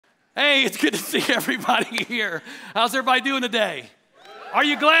Hey, it's good to see everybody here. How's everybody doing today? Are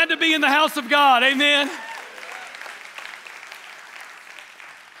you glad to be in the house of God? Amen.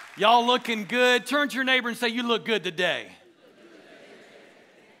 Y'all looking good. Turn to your neighbor and say, you look good today.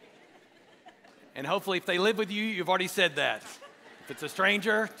 And hopefully if they live with you, you've already said that. If it's a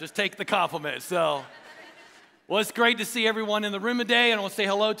stranger, just take the compliment. Well, it's great to see everyone in the room today, and I want to say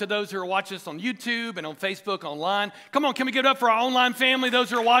hello to those who are watching us on YouTube and on Facebook, online. Come on, can we give it up for our online family, those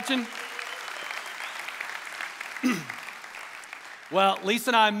who are watching? Well,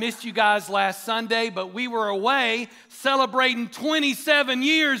 Lisa and I missed you guys last Sunday, but we were away celebrating 27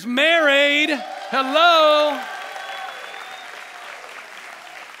 years married. Hello.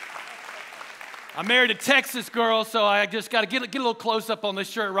 I married a Texas girl, so I just got to get a little close up on this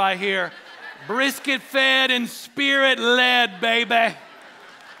shirt right here. Brisket fed and spirit led, baby.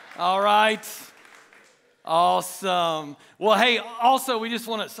 All right. Awesome. Well, hey, also, we just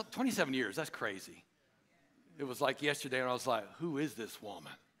want to, 27 years, that's crazy. It was like yesterday, and I was like, who is this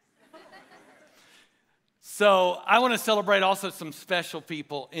woman? So I want to celebrate also some special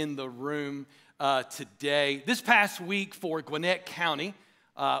people in the room today. This past week for Gwinnett County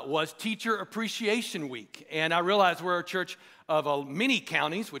was Teacher Appreciation Week. And I realize we're a church of many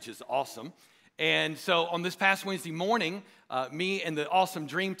counties, which is awesome. And so on this past Wednesday morning, me and the awesome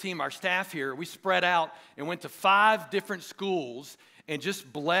dream team, our staff here, we spread out and went to 5 different schools and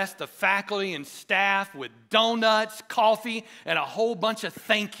just blessed the faculty and staff with donuts, coffee, and a whole bunch of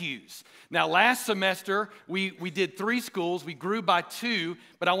thank yous. Now, last semester, we did 3 schools. We grew by 2.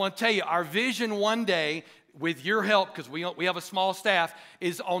 But I want to tell you, our vision one day, with your help, because we have a small staff,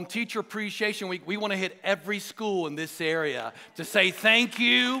 is on Teacher Appreciation Week. We want to hit every school in this area to say thank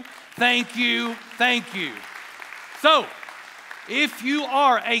you, thank you, thank you. So, if you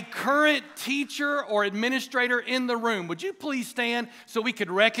are a current teacher or administrator in the room, would you please stand so we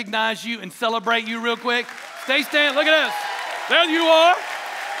could recognize you and celebrate you real quick? Stay standing. Look at this. There you are.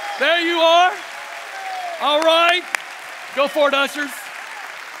 There you are. All right. Go for it, ushers.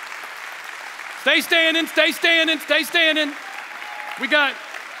 Stay standing, stay standing, stay standing.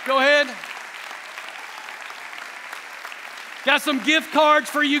 Go ahead. Got some gift cards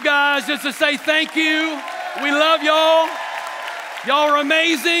for you guys just to say thank you. We love y'all. Y'all are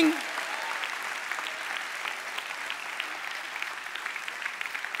amazing.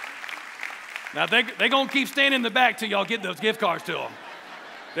 Now, they're going to keep standing in the back till y'all get those gift cards to them.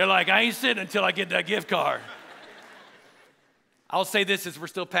 They're like, I ain't sitting until I get that gift card. I'll say this as we're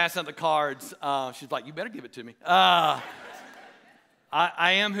still passing out the cards. She's like, you better give it to me. I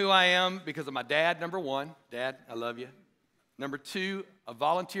am who I am because of my dad, number 1. Dad, I love you. Number 2, a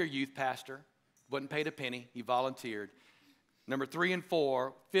volunteer youth pastor. Wasn't paid a penny. He volunteered. Number 3 and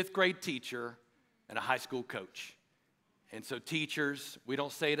 4, 5th grade teacher and a high school coach. And so teachers, we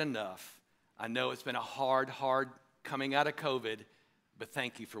don't say it enough. I know it's been a hard coming out of COVID, but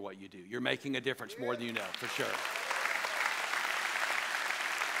thank you for what you do. You're making a difference more than you know, for sure.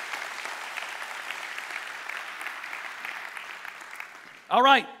 All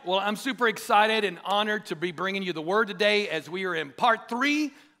right, well, I'm super excited and honored to be bringing you the word today as we are in part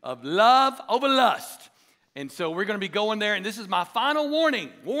 3 of Love Over Lust. And so we're going to be going there, and this is my final warning.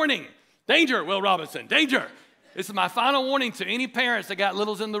 Warning, danger, Will Robinson, danger. This is my final warning to any parents that got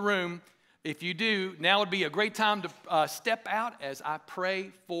littles in the room. If you do, now would be a great time to step out as I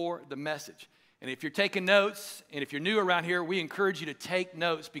pray for the message. And if you're taking notes, and if you're new around here, we encourage you to take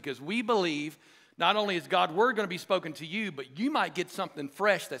notes because we believe not only is God's word going to be spoken to you, but you might get something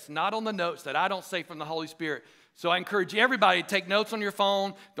fresh that's not on the notes that I don't say from the Holy Spirit. So I encourage everybody to take notes on your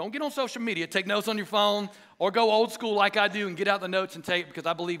phone. Don't get on social media. Take notes on your phone or go old school like I do and get out the notes and take, because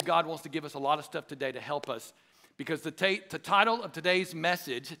I believe God wants to give us a lot of stuff today to help us. Because the title of today's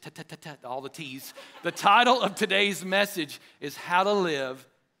message, all the T's, the title of today's message is How to Live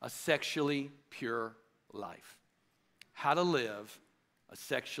a Sexually Pure Life. How to live a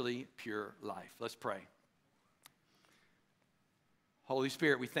sexually pure life. Let's pray. Holy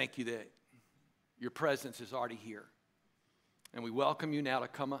Spirit, we thank you that your presence is already here. And we welcome you now to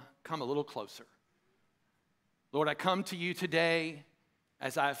come a little closer. Lord, I come to you today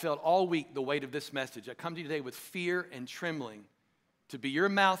as I have felt all week the weight of this message. I come to you today with fear and trembling to be your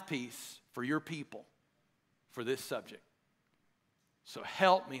mouthpiece for your people for this subject. So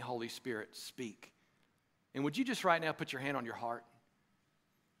help me, Holy Spirit, speak. And would you just right now put your hand on your heart?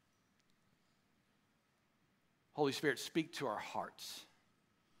 Holy Spirit, speak to our hearts.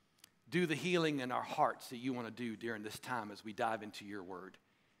 Do the healing in our hearts that you want to do during this time as we dive into your word.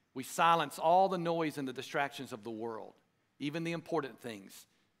 We silence all the noise and the distractions of the world, even the important things,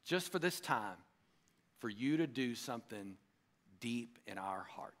 just for this time, for you to do something deep in our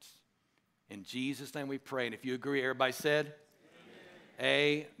hearts. In Jesus' name we pray. And if you agree, everybody said,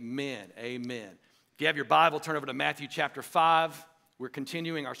 amen. Amen. Amen. If you have your Bible, turn over to Matthew chapter 5. We're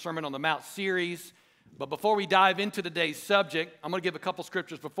continuing our Sermon on the Mount series. But before we dive into today's subject, I'm going to give a couple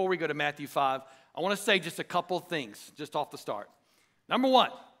scriptures before we go to Matthew 5. I want to say just a couple things just off the start. Number one,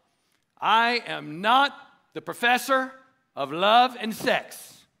 I am not the professor of love and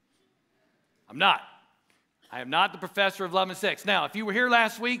sex. I'm not. I am not the professor of love and sex. Now, if you were here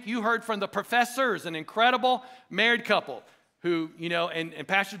last week, you heard from the professors, an incredible married couple who, and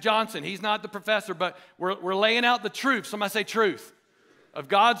Pastor Johnson, he's not the professor, but we're laying out the truth. Somebody say truth. Of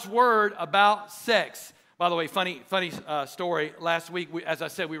God's word about sex. By the way, funny story. Last week, as I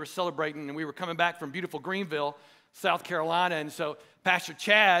said, we were celebrating, and we were coming back from beautiful Greenville, South Carolina, and so Pastor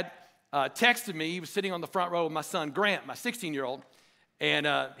Chad texted me. He was sitting on the front row with my son, Grant, my 16-year-old, and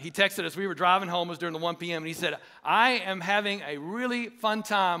he texted us. We were driving home. It was during the 1 p.m., and he said, I am having a really fun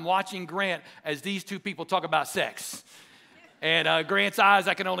time watching Grant as these two people talk about sex. And Grant's eyes,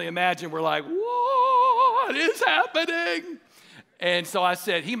 I can only imagine, were like, what is happening? And so I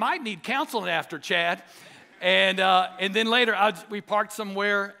said, he might need counseling after, Chad. And then later, we parked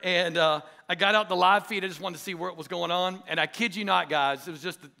somewhere, and I got out the live feed. I just wanted to see where it was going on. And I kid you not, guys, it was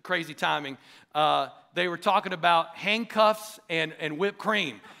just crazy timing. They were talking about handcuffs and whipped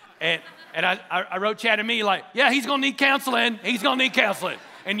cream. And I wrote Chad and me like, yeah, he's going to need counseling. He's going to need counseling.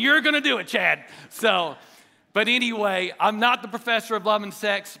 And you're going to do it, Chad. So, but anyway, I'm not the professor of love and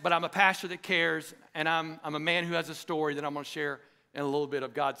sex, but I'm a pastor that cares. And I'm a man who has a story that I'm going to share in a little bit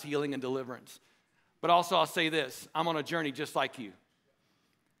of God's healing and deliverance. But also I'll say this, I'm on a journey just like you.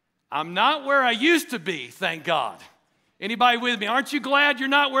 I'm not where I used to be, thank God. Anybody with me? Aren't you glad you're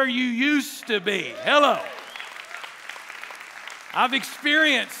not where you used to be? Hello. I've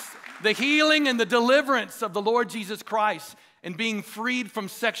experienced the healing and the deliverance of the Lord Jesus Christ and being freed from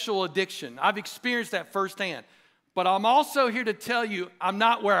sexual addiction. I've experienced that firsthand. But I'm also here to tell you I'm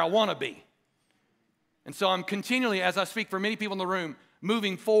not where I want to be. And so I'm continually, as I speak for many people in the room,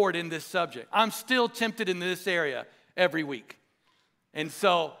 moving forward in this subject. I'm still tempted in this area every week. And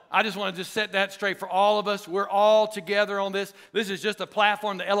so I just want to set that straight for all of us. We're all together on this. This is just a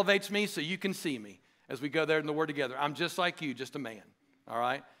platform that elevates me so you can see me as we go there in the Word together. I'm just like you, just a man, all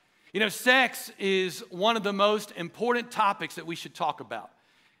right? Sex is one of the most important topics that we should talk about.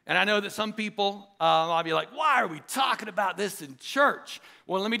 And I know that some people might be like, why are we talking about this in church?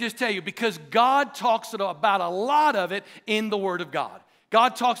 Well, let me just tell you, because God talks about a lot of it in the Word of God.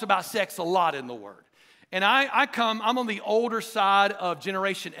 God talks about sex a lot in the Word. And I'm on the older side of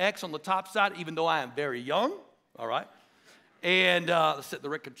Generation X, on the top side, even though I am very young, all right? And let's set the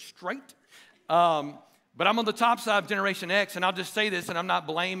record straight. But I'm on the top side of Generation X, and I'll just say this, and I'm not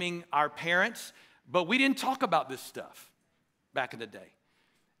blaming our parents, but we didn't talk about this stuff back in the day.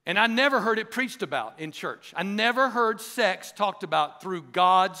 And I never heard it preached about in church. I never heard sex talked about through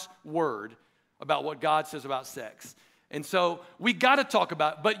God's word, about what God says about sex. And so we got to talk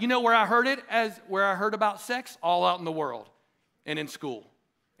about it. But you know where I heard it? Where I heard about sex? All out in the world and in school.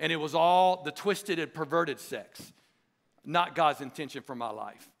 And it was all the twisted and perverted sex, not God's intention for my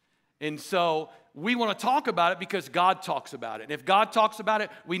life. And so we want to talk about it because God talks about it. And if God talks about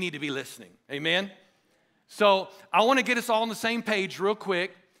it, we need to be listening. Amen? So I want to get us all on the same page real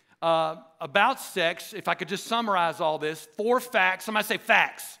quick. About sex, if I could just summarize all this, 4 facts. Somebody say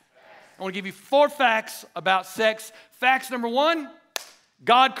facts. I want to give you 4 facts about sex. Facts number 1,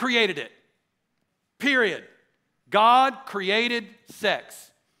 God created it. Period. God created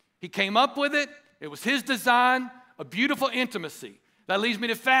sex. He came up with it. It was His design, a beautiful intimacy. That leads me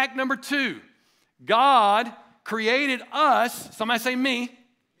to fact number 2. God created us. Somebody say me.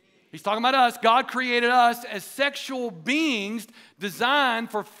 He's talking about us. God created us as sexual beings designed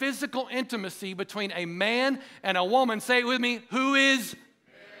for physical intimacy between a man and a woman. Say it with me. Who is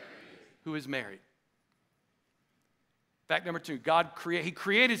married? Who is married? Fact number 2, He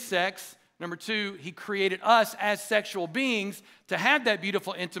created sex. Number 2, He created us as sexual beings to have that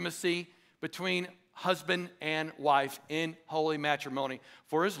beautiful intimacy between husband and wife in holy matrimony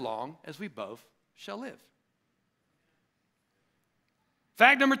for as long as we both shall live.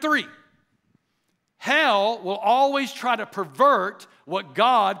 Fact number 3, hell will always try to pervert what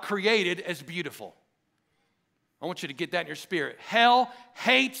God created as beautiful. I want you to get that in your spirit. Hell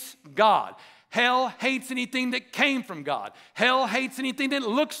hates God. Hell hates anything that came from God. Hell hates anything that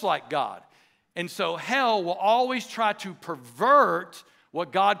looks like God. And so hell will always try to pervert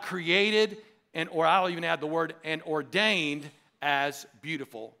what God created, or I'll even add the word, and ordained as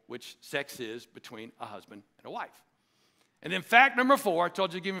beautiful, which sex is between a husband and a wife. And then fact number 4, I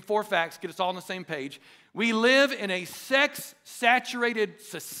told you to give me 4 facts, get us all on the same page. We live in a sex-saturated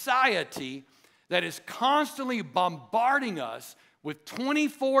society that is constantly bombarding us with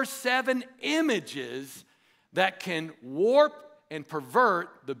 24/7 images that can warp and pervert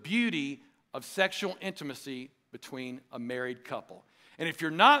the beauty of sexual intimacy between a married couple. And if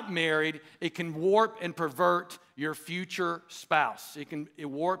you're not married, it can warp and pervert your future spouse. It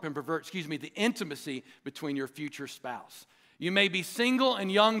warp and pervert, the intimacy between your future spouse. You may be single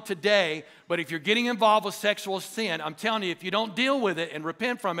and young today, but if you're getting involved with sexual sin, I'm telling you, if you don't deal with it and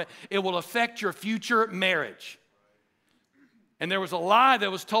repent from it, it will affect your future marriage. And there was a lie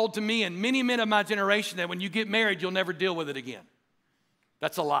that was told to me and many men of my generation that when you get married, you'll never deal with it again.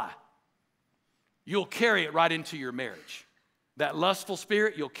 That's a lie. You'll carry it right into your marriage. That lustful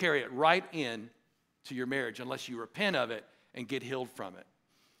spirit, you'll carry it right in to your marriage unless you repent of it and get healed from it.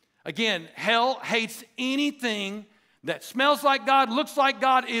 Again, hell hates anything that smells like God, looks like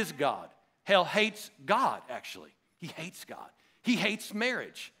God, is God. Hell hates God, actually. He hates God. He hates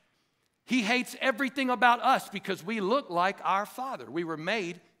marriage. He hates everything about us because we look like our Father. We were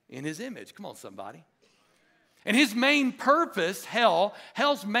made in His image. Come on, somebody. And his main purpose,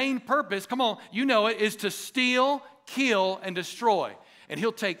 hell's main purpose, come on, you know it, is to steal, kill, and destroy. And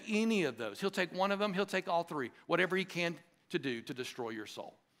he'll take any of those. He'll take one of them. He'll take all 3. Whatever he can to do to destroy your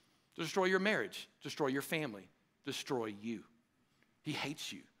soul, to destroy your marriage, destroy your family, destroy you. He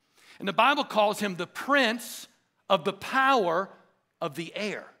hates you. And the Bible calls him the prince of the power of the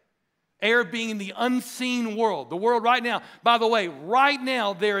air. Air being the unseen world. The world right now, by the way, right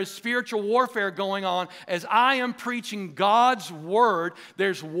now there is spiritual warfare going on. As I am preaching God's word,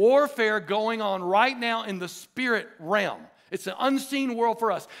 there's warfare going on right now in the spirit realm. It's an unseen world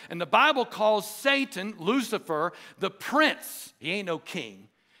for us. And the Bible calls Satan, Lucifer, the prince. He ain't no king.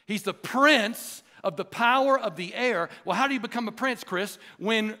 He's the prince of the power of the air. Well, how do you become a prince, Chris?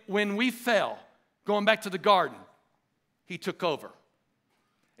 When we fell, going back to the garden, he took over.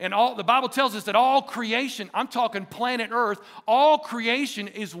 And the Bible tells us that all creation, I'm talking planet Earth, all creation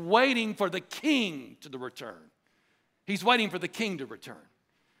is waiting for the king to return. He's waiting for the king to return,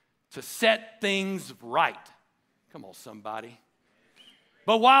 to set things right. Come on, somebody.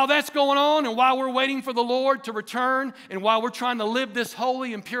 But while that's going on and while we're waiting for the Lord to return and while we're trying to live this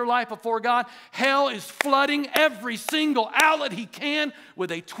holy and pure life before God, hell is flooding every single outlet he can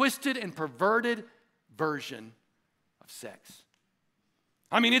with a twisted and perverted version of sex.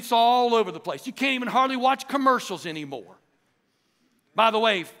 I mean, it's all over the place. You can't even hardly watch commercials anymore. By the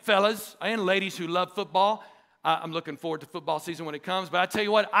way, fellas and ladies who love football, I'm looking forward to football season when it comes. But I tell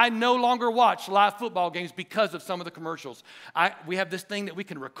you what, I no longer watch live football games because of some of the commercials. We have this thing that we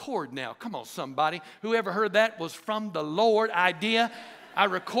can record now. Come on, somebody. Whoever heard that was from the Lord idea. I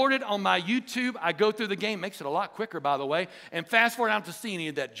record it on my YouTube. I go through the game. Makes it a lot quicker, by the way. And fast forward, I don't have to see any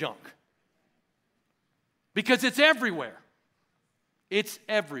of that junk. Because it's everywhere. It's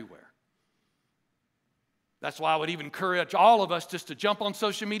everywhere. That's why I would even encourage all of us just to jump on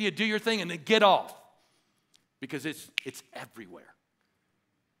social media, do your thing, and then get off. Because it's everywhere.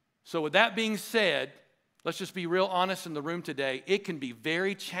 So with that being said, let's just be real honest in the room today. It can be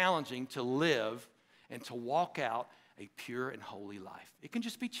very challenging to live and to walk out a pure and holy life. It can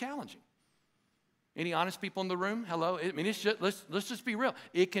just be challenging. Any honest people in the room? Hello? I mean, let's just be real.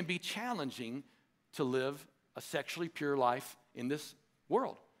 It can be challenging to live a sexually pure life in this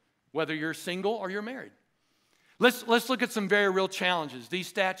world, whether you're single or you're married. Let's look at some very real challenges.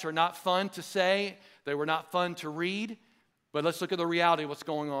 These stats are not fun to say. They were not fun to read. But let's look at the reality of what's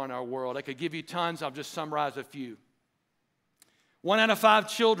going on in our world. I could give you tons. I'll just summarize a few. 1 out of 5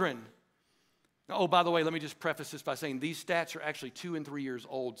 children. Oh, by the way, let me just preface this by saying these stats are actually 2 and 3 years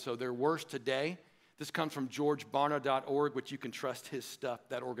old, so they're worse today. This comes from georgebarna.org, which you can trust his stuff.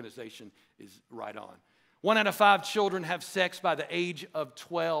 That organization is right on. 1 out of 5 children have sex by the age of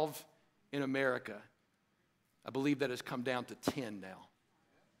 12 in America. I believe that has come down to 10 now.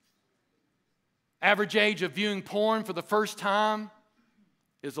 Average age of viewing porn for the first time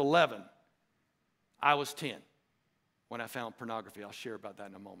is 11. I was 10 when I found pornography. I'll share about that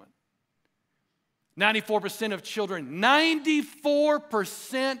in a moment. 94% of children,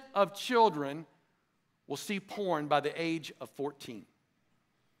 94% of children will see porn by the age of 14.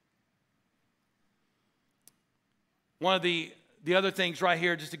 One of the other things right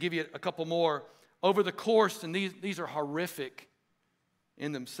here, just to give you a couple more, over the course, and these are horrific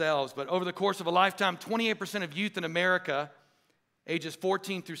in themselves, but over the course of a lifetime, 28% of youth in America, ages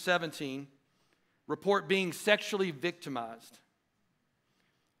 14 through 17, report being sexually victimized.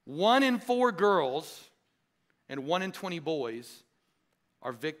 1 in 4 girls and 1 in 20 boys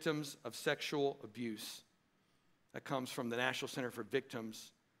are victims of sexual abuse. That comes from the National Center for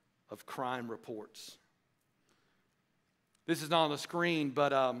Victims of Crime reports. This is not on the screen,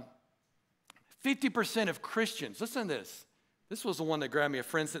 but 50% of Christians, listen to this. This was the one that grabbed me. A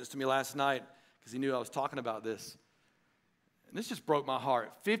friend sent this to me last night because he knew I was talking about this. And this just broke my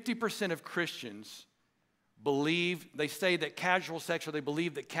heart. 50% of Christians believe, they say that casual sex, or they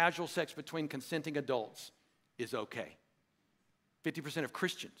believe that casual sex between consenting adults is okay. 50% of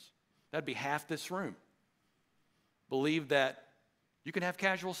Christians, that'd be half this room, believe that you can have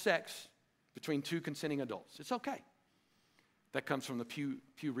casual sex between two consenting adults. It's okay. That comes from the Pew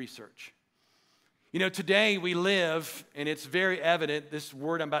Research. You know, today we live, and it's very evident, this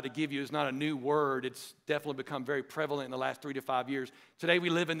word I'm about to give you is not a new word. It's definitely become very prevalent in the last 3 to 5 years. Today we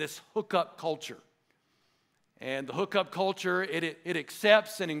live in this hookup culture. And the hookup culture, it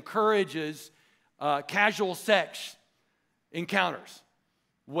accepts and encourages casual sex encounters,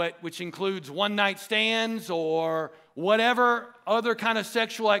 which includes one-night stands or whatever other kind of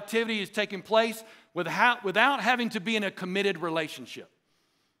sexual activity is taking place without having to be in a committed relationship.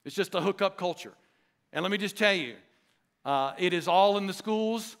 It's just a hookup culture. And let me just tell you, it is all in the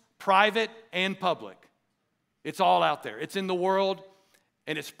schools, private and public. It's all out there. It's in the world,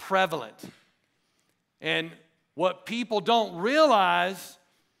 and it's prevalent. And what people don't realize,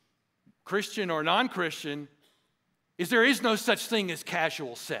 Christian or non-Christian, is there is no such thing as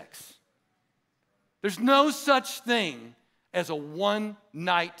casual sex. There's no such thing as a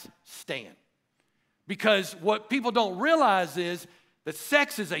one-night stand. Because what people don't realize is that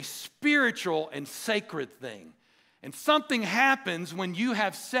sex is a spiritual and sacred thing. And something happens when you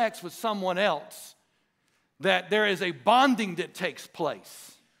have sex with someone else, that there is a bonding that takes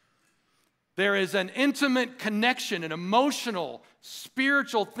place. There is an intimate connection, an emotional,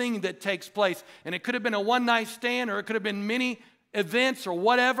 spiritual thing that takes place. And it could have been a one-night stand, or it could have been many events or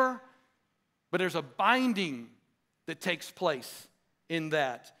whatever. But there's a binding that takes place in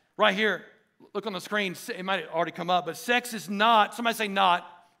that. Right here, look on the screen. It might have already come up, but sex is not, somebody say not.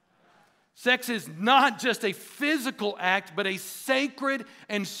 Sex is not just a physical act, but a sacred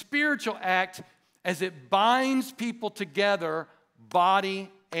and spiritual act as it binds people together,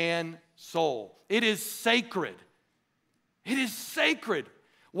 body and soul. It is sacred. It is sacred.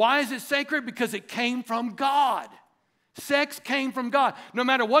 Why is it sacred? Because it came from God. Sex came from God. No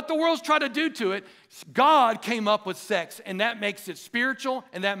matter what the world's tried to do to it, God came up with sex, and that makes it spiritual,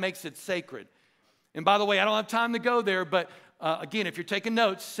 and that makes it sacred. And by the way, I don't have time to go there, but again, if you're taking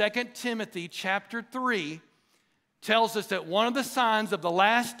notes, 2 Timothy chapter 3 tells us that one of the signs of the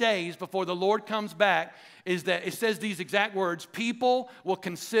last days before the Lord comes back is that it says these exact words: people will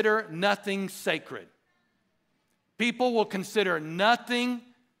consider nothing sacred. People will consider nothing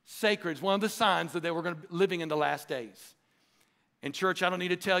sacred. It's one of the signs that we're going to be living in the last days. And church, I don't need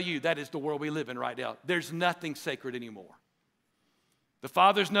to tell you, that is the world we live in right now. There's nothing sacred anymore. The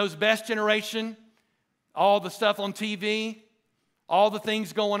Father's Knows Best generation, all the stuff on TV, all the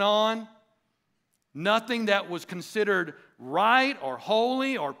things going on, nothing that was considered right or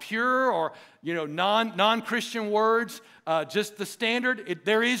holy or pure or, non-Christian words, just the standard.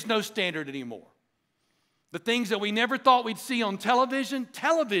 There is no standard anymore. The things that we never thought we'd see on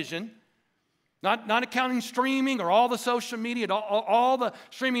television, not accounting streaming or all the social media, all the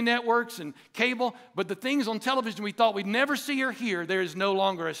streaming networks and cable, but the things on television we thought we'd never see or hear, there is no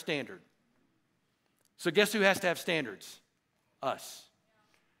longer a standard. So guess who has to have standards? Us.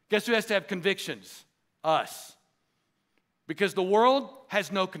 Guess who has to have convictions? Us. Because the world has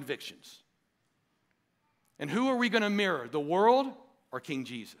no convictions. And who are we going to mirror, the world or King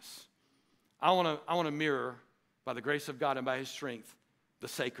Jesus? I want to mirror, by the grace of God and by His strength, the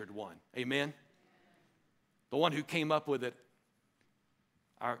sacred one. Amen? The one who came up with it,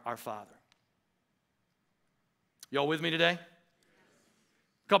 our Father. Y'all with me today?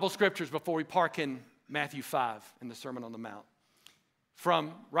 A couple scriptures before we park in Matthew 5 in the Sermon on the Mount.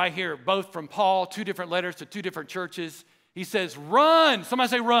 From right here, both from Paul, 2 different letters to 2 different churches. He says, run. Somebody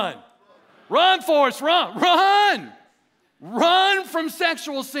say run. Run, Forrest, run. Run. Run from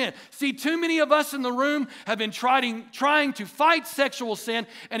sexual sin. See, too many of us in the room have been trying to fight sexual sin,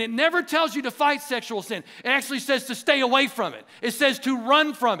 and it never tells you to fight sexual sin. It actually says to stay away from it. It says to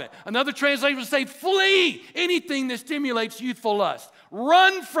run from it. Another translation will say, flee anything that stimulates youthful lust.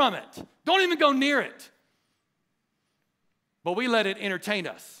 Run from it. Don't even go near it. But we let it entertain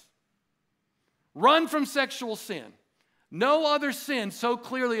us. Run from sexual sin. No other sin so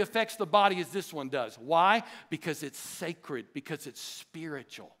clearly affects the body as this one does. Why? Because it's sacred, because it's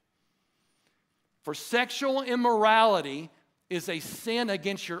spiritual. For sexual immorality is a sin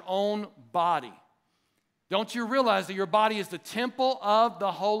against your own body. Don't you realize that your body is the temple of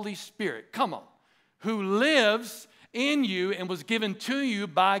the Holy Spirit? Come on. who lives in you and was given to you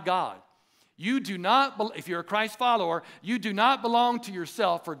by God. You do not, if you're a Christ follower, you do not belong to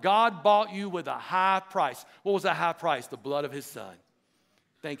yourself, for God bought you with a high price. What was that high price? The blood of his son.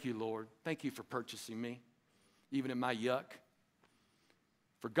 Thank you, Lord. Thank you for purchasing me, even in my yuck.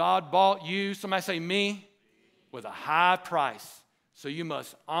 For God bought you, somebody say me, with a high price. So you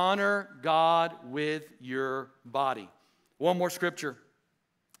must honor God with your body. One more scripture,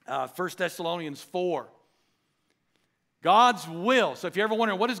 1 Thessalonians 4. God's will. So if you're ever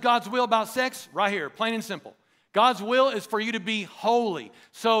wondering, what is God's will about sex? Right here, plain and simple. God's will is for you to be holy.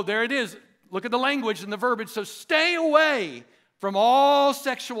 So there it is. Look at the language and the verbiage. So stay away from all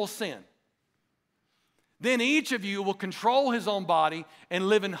sexual sin. Then each of you will control his own body and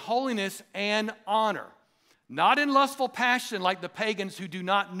live in holiness and honor, not in lustful passion like the pagans who do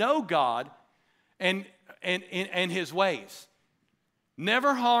not know God and his ways.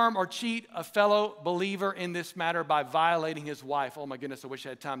 Never harm or cheat a fellow believer in this matter by violating his wife. Oh my goodness, I wish I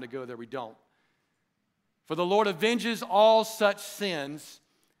had time to go there. We don't. For the Lord avenges all such sins,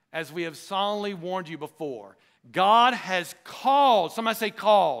 as we have solemnly warned you before. God has called, somebody say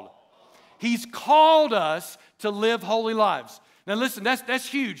called. He's called us to live holy lives. Now listen, that's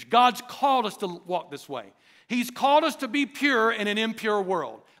huge. God's called us to walk this way. He's called us to be pure in an impure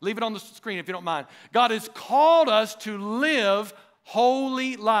world. Leave it on the screen if you don't mind. God has called us to live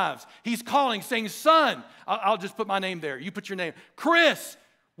holy lives. He's calling, saying, son, I'll just put my name there. You put your name. Chris,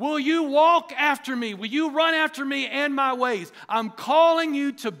 will you walk after me? Will you run after me and my ways? I'm calling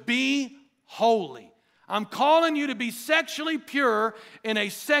you to be holy. I'm calling you to be sexually pure in a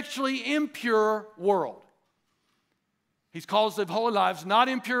sexually impure world. He's called us to live holy lives, not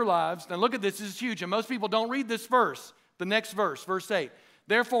impure lives. Now look at this. This is huge. And most people don't read this verse. The next verse, verse 8.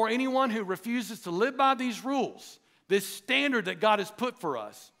 Therefore, anyone who refuses to live by these rules, this standard that God has put for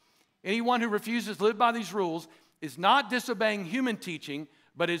us, anyone who refuses to live by these rules is not disobeying human teaching,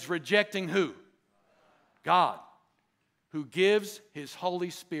 but is rejecting who? God, who gives his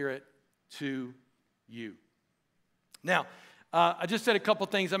Holy Spirit to you. Now, I just said a couple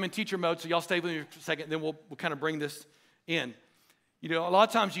things. I'm in teacher mode, so y'all stay with me for a second, then we'll kind of bring this in. You know, a lot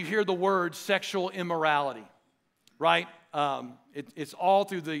of times you hear the word sexual immorality, right? It's all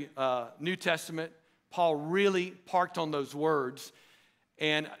through the New Testament. Paul really parked on those words.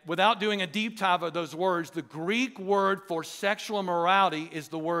 And without doing a deep dive of those words, the Greek word for sexual immorality is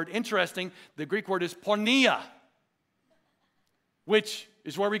the word, interesting, the Greek word is porneia, which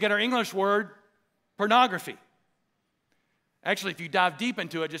is where we get our English word pornography. Actually, if you dive deep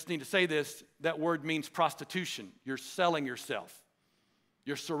into it, I just need to say this, that word means prostitution. You're selling yourself.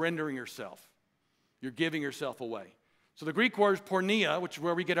 You're surrendering yourself. You're giving yourself away. So the Greek word is porneia, which is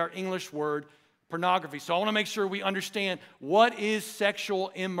where we get our English word pornography. So I want to make sure we understand what is sexual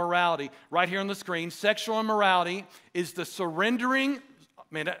immorality. Right here on the screen, sexual immorality is the surrendering,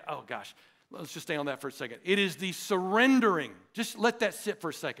 oh gosh, let's just stay on that for a second. It is the surrendering, just let that sit for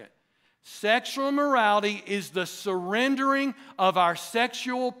a second. Sexual immorality is the surrendering of our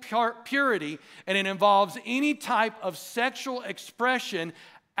sexual purity, and it involves any type of sexual expression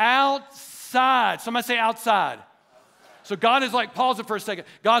outside. Somebody say outside. So God is like, pause it for a second.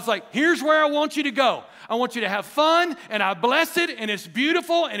 God's like, here's where I want you to go. I want you to have fun, and I bless it, and it's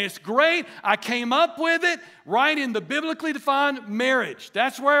beautiful, and it's great. I came up with it right in the biblically defined marriage.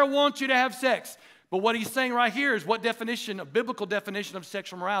 That's where I want you to have sex. But what he's saying right here is what definition, a biblical definition of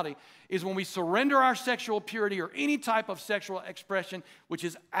sexual morality, is when we surrender our sexual purity or any type of sexual expression which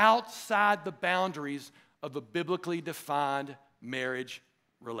is outside the boundaries of the biblically defined marriage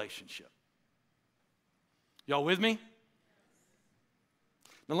relationship. Y'all with me?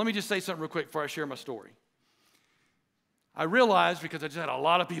 Now let me just say something real quick before I share my story. I realized, because I just had a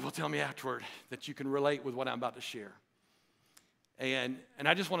lot of people tell me afterward, that you can relate with what I'm about to share. And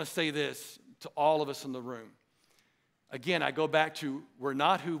I just want to say this to all of us in the room. Again, I go back to, we're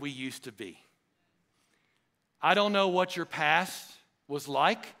not who we used to be. I don't know what your past was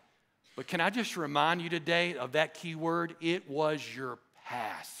like, but can I just remind you today of that key word? It was your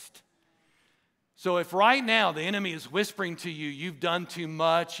past. So if right now the enemy is whispering to you, you've done too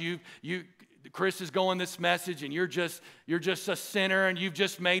much, Chris is going this message and you're just a sinner and you've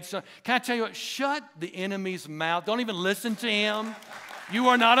just made some, can I tell you what? Shut the enemy's mouth. Don't even listen to him. You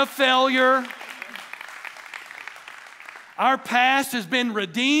are not a failure. Our past has been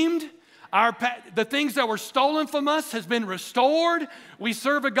redeemed. The things that were stolen from us has been restored. We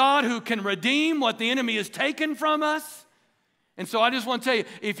serve a God who can redeem what the enemy has taken from us. And so I just want to tell you,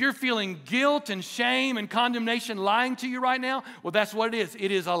 if you're feeling guilt and shame and condemnation lying to you right now, well, that's what it is.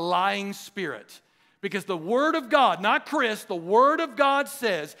 It is a lying spirit. Because the Word of God, not Chris, the Word of God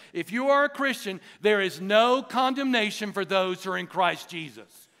says, if you are a Christian, there is no condemnation for those who are in Christ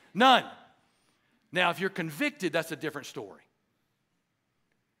Jesus. None. Now, if you're convicted, that's a different story.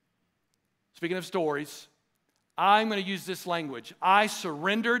 Speaking of stories, I'm going to use this language. I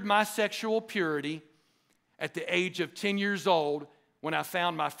surrendered my sexual purity at the age of 10 years old when I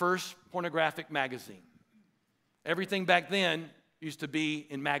found my first pornographic magazine. Everything back then used to be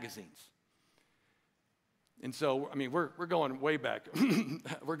in magazines. And so, I mean, we're going way back.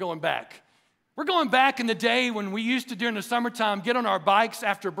 We're going back. We're going back in the day when we used to, during the summertime, get on our bikes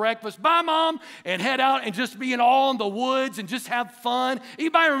after breakfast, bye, Mom, and head out and just be all in the woods and just have fun.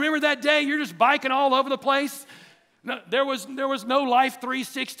 Anybody remember that day? You're just biking all over the place. No, there was no Life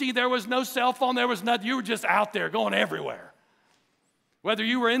 360. There was no cell phone. There was nothing. You were just out there going everywhere. Whether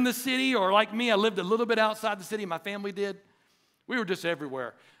you were in the city or like me, I lived a little bit outside the city. My family did. We were just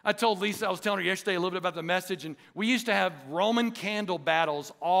everywhere. I told Lisa, I was telling her yesterday a little bit about the message, and we used to have Roman candle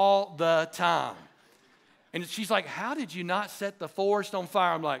battles all the time. And she's like, how did you not set the forest on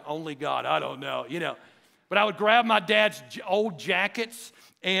fire? I'm like, only God, I don't know, But I would grab my dad's old jackets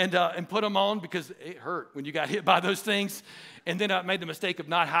and put them on because it hurt when you got hit by those things. And then I made the mistake of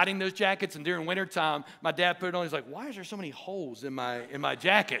not hiding those jackets, and during wintertime, my dad put it on. He's like, why is there so many holes in my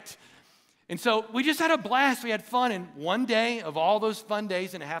jacket? And so we just had a blast. We had fun. And one day of all those fun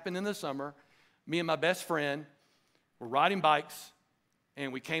days, and it happened in the summer, me and my best friend were riding bikes,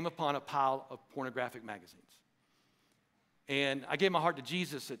 and we came upon a pile of pornographic magazines. And I gave my heart to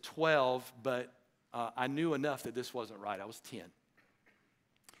Jesus at 12, but I knew enough that this wasn't right. I was 10.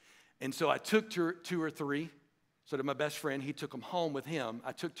 And so I took two or three. So did my best friend. He took them home with him.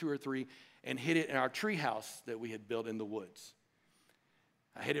 I took 2 or 3 and hid it in our tree house that we had built in the woods.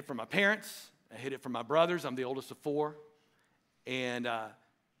 I hid it from my parents. I hid it from my brothers. I'm the oldest of 4. And I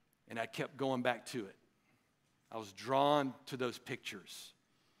kept going back to it. I was drawn to those pictures.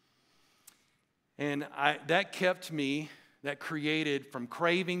 And that created from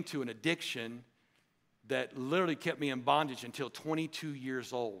craving to an addiction that literally kept me in bondage until 22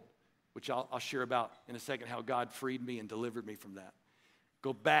 years old, which I'll share about in a second, how God freed me and delivered me from that.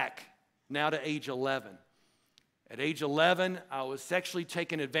 Go back now to age 11. At age 11, I was sexually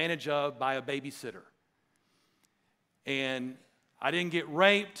taken advantage of by a babysitter. And I didn't get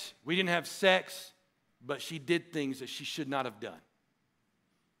raped. We didn't have sex, but she did things that she should not have done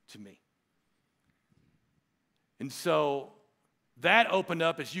to me. And so that opened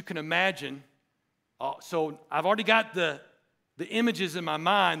up, as you can imagine. So I've already got the images in my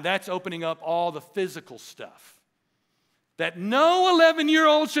mind. That's opening up all the physical stuff that no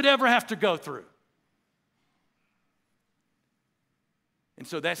 11-year-old should ever have to go through. And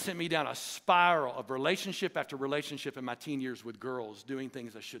so that sent me down a spiral of relationship after relationship in my teen years with girls, doing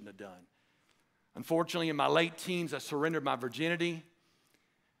things I shouldn't have done. Unfortunately, in my late teens, I surrendered my virginity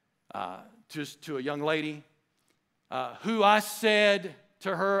to a young lady who I said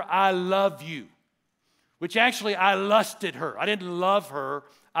to her, I love you, which actually I lusted her. I didn't love her,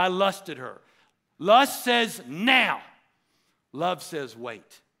 I lusted her. Lust says now. Love says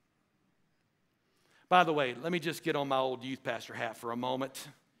wait. By the way, let me just get on my old youth pastor hat for a moment.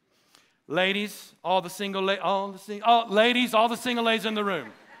 Ladies, all the single ladies in the room.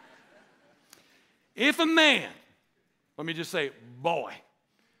 If a man, let me just say boy,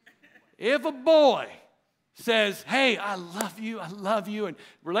 if a boy says, hey, I love you, and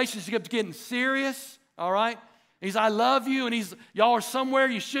relationship's getting serious, all right? He's, I love you, and y'all are somewhere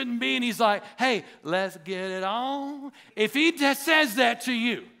you shouldn't be, and he's like, hey, let's get it on. If he says that to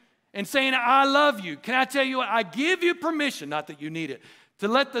you and saying, I love you, can I tell you what? I give you permission, not that you need it, to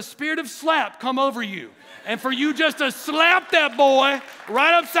let the spirit of slap come over you, and for you just to slap that boy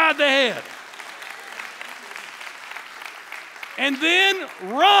right upside the head. And then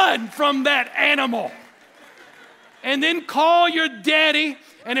run from that animal. And then call your daddy.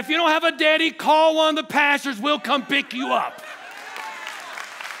 And if you don't have a daddy, call one of the pastors. We'll come pick you up.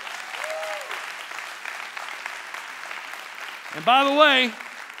 And by the way,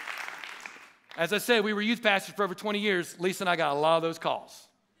 as I said, we were youth pastors for over 20 years. Lisa and I got a lot of those calls.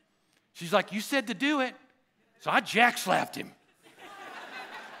 She's like, you said to do it. So I jack slapped him.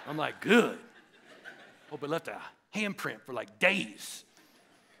 I'm like, good. Hope it left a handprint for like days.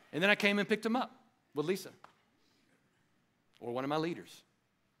 And then I came and picked him up with Lisa or one of my leaders.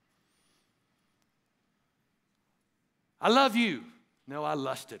 I love you. No, I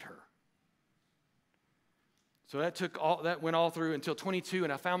lusted her. So that went all through until 22,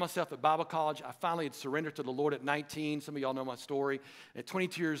 and I found myself at Bible college. I finally had surrendered to the Lord at 19. Some of y'all know my story. At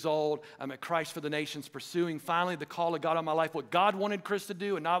 22 years old, I'm at Christ for the Nations, pursuing finally the call of God on my life, what God wanted Chris to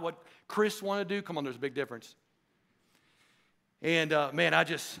do and not what Chris wanted to do. Come on, there's a big difference. And man,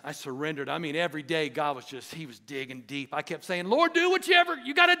 I surrendered. I mean, every day God he was digging deep. I kept saying, Lord, do whatever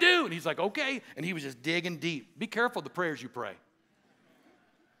you got to do. And he's like, okay. And he was just digging deep. Be careful of the prayers you pray.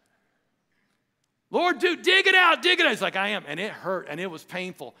 Lord, dig it out. He's like, I am. And it hurt, and it was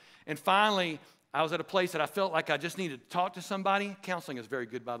painful. And finally, I was at a place that I felt like I just needed to talk to somebody. Counseling is very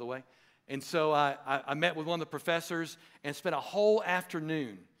good, by the way. And so I met with one of the professors and spent a whole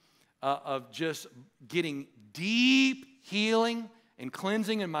afternoon of just getting deep healing and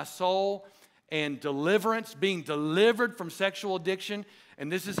cleansing in my soul and deliverance, being delivered from sexual addiction.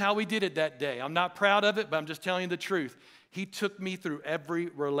 And this is how we did it that day. I'm not proud of it, but I'm just telling you the truth. He took me through every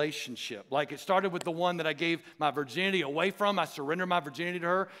relationship. Like, it started with the one that I gave my virginity away from. I surrendered my virginity to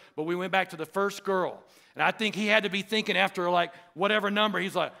her, but we went back to the first girl. And I think he had to be thinking after, like, whatever number,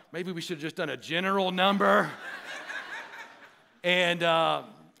 he's like, maybe we should have just done a general number. And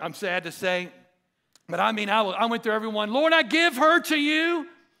I'm sad to say, but I mean, I went through everyone. Lord, I give her to you.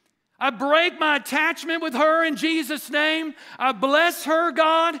 I break my attachment with her in Jesus' name. I bless her,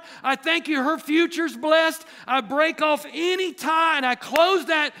 God. I thank you, her future's blessed. I break off any tie, and I close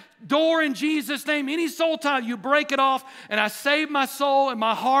that door in Jesus' name. Any soul tie, you break it off, and I save my soul and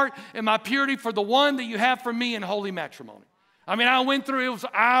my heart and my purity for the one that you have for me in holy matrimony. I mean, I went through, it was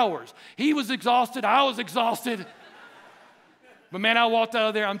hours. He was exhausted. I was exhausted. But man, I walked out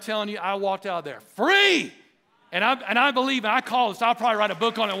of there, I'm telling you, I walked out of there free. And I believe, and I call this, I'll probably write a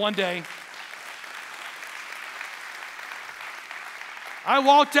book on it one day. I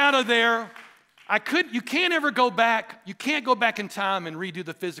walked out of there. You can't ever go back. You can't go back in time and redo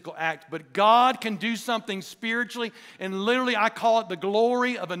the physical act, but God can do something spiritually, and literally I call it the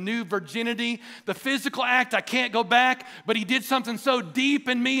glory of a new virginity. The physical act, I can't go back, but he did something so deep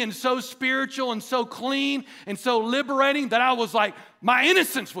in me and so spiritual and so clean and so liberating that I was like, my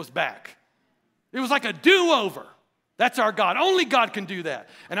innocence was back. It was like a do-over. That's our God. Only God can do that.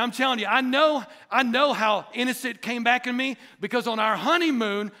 And I'm telling you, I know how innocent came back in me, because on our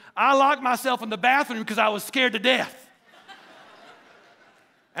honeymoon, I locked myself in the bathroom because I was scared to death.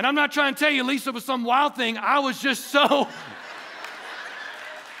 And I'm not trying to tell you Lisa was some wild thing. I was just so...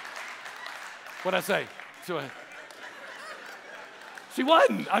 What'd I say? She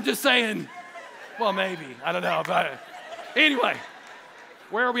wasn't. I'm just saying, well, maybe. I don't know. But anyway.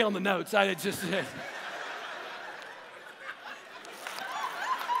 Where are we on the notes?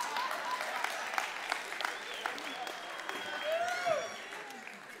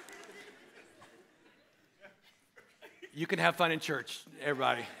 You can have fun in church,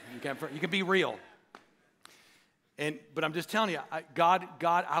 everybody. You can be real. But I'm just telling you, God,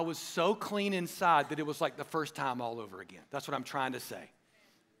 I was so clean inside that it was like the first time all over again. That's what I'm trying to say.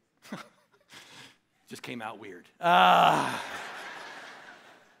 Just came out weird.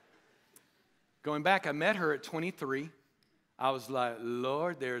 Going back, I met her at 23. I was like,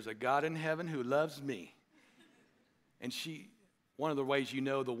 Lord, there's a God in heaven who loves me. And one of the ways you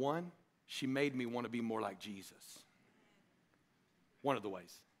know the one, she made me want to be more like Jesus. One of the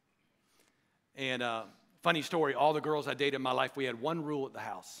ways. And funny story, all the girls I dated in my life, we had one rule at the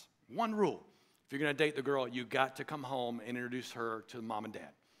house. One rule. If you're going to date the girl, you got to come home and introduce her to mom and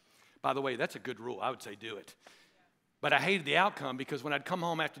dad. By the way, that's a good rule. I would say do it. But I hated the outcome, because when I'd come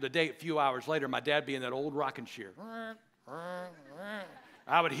home after the date, a few hours later, my dad be in that old rocking chair.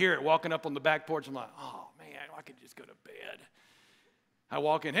 I would hear it walking up on the back porch. I'm like, oh, man, I could just go to bed. I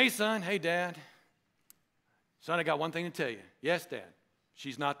walk in, hey, son, hey, dad. Son, I got one thing to tell you. Yes, Dad,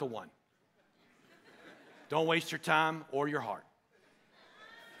 she's not the one. Don't waste your time or your heart.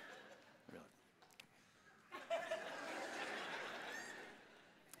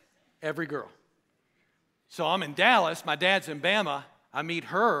 Every girl. So I'm in Dallas, my dad's in Bama, I meet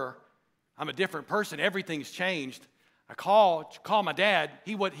her, I'm a different person, everything's changed. I call my dad,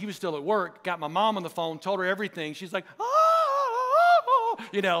 he was still at work, got my mom on the phone, told her everything. She's like, oh,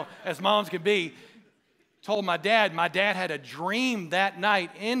 you know, as moms can be. Told my dad had a dream that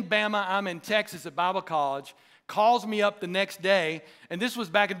night in Bama, I'm in Texas at Bible college, calls me up the next day, and this was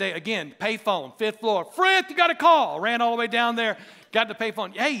back in the day, again, payphone, 5th floor, Frith, you got a call. Ran all the way down there. Got the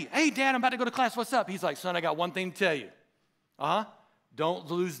payphone. Hey, Dad, I'm about to go to class. What's up? He's like, son, I got one thing to tell you.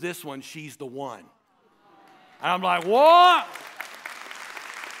 Don't lose this one. She's the one. And I'm like, what?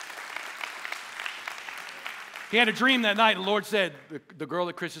 He had a dream that night, and the Lord said, the girl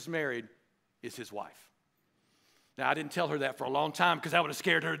that Chris is married is his wife. Now, I didn't tell her that for a long time, because that would have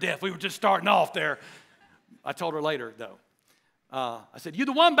scared her to death. We were just starting off there. I told her later, though. I said, "You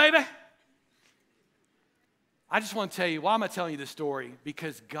the one, baby." I just want to tell you, why am I telling you this story?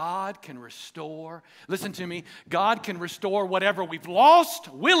 Because God can restore, listen to me, God can restore whatever we've lost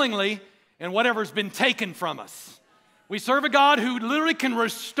willingly and whatever's been taken from us. We serve a God who literally can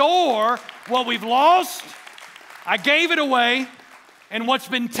restore what we've lost. I gave it away, and what's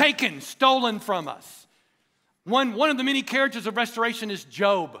been taken, stolen from us. One of the many characters of restoration is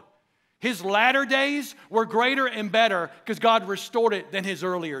Job. His latter days were greater and better because God restored it than his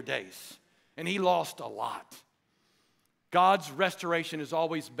earlier days. And he lost a lot. God's restoration is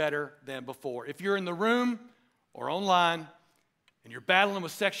always better than before. If you're in the room or online and you're battling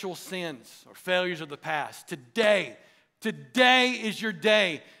with sexual sins or failures of the past, today is your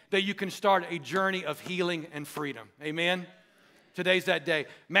day that you can start a journey of healing and freedom. Amen? Today's that day.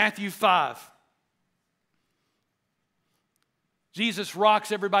 Matthew 5. Jesus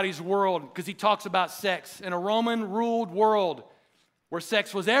rocks everybody's world because he talks about sex. In a Roman-ruled world where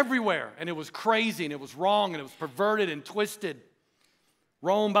sex was everywhere, and it was crazy, and it was wrong, and it was perverted and twisted.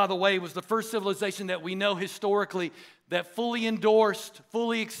 Rome, by the way, was the first civilization that we know historically that fully endorsed,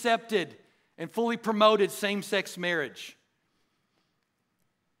 fully accepted, and fully promoted same-sex marriage.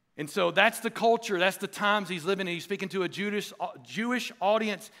 And so that's the culture, that's the times he's living in. He's speaking to a Jewish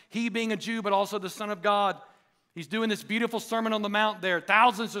audience, he being a Jew, but also the Son of God. He's doing this beautiful Sermon on the Mount there.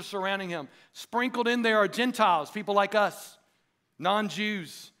 Thousands are surrounding him. Sprinkled in there are Gentiles, people like us,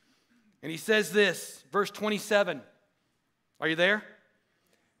 non-Jews. And he says this, verse 27. Are you there?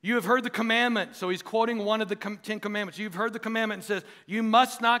 You have heard the commandment. So he's quoting one of the 10 commandments. You've heard the commandment and says, you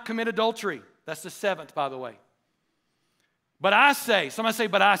must not commit adultery. That's the 7th, by the way. But I say, somebody say,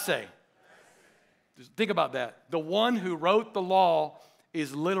 but I say. Just think about that. The one who wrote the law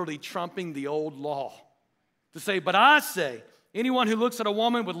is literally trumping the old law. To say, but I say, anyone who looks at a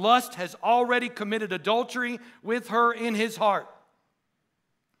woman with lust has already committed adultery with her in his heart.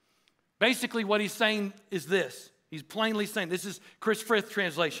 Basically, what he's saying is this. He's plainly saying, this is Chris Frith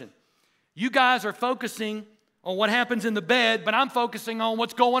translation. You guys are focusing on what happens in the bed, but I'm focusing on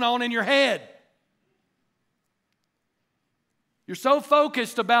what's going on in your head. You're so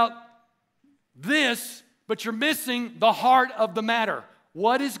focused about this, but you're missing the heart of the matter.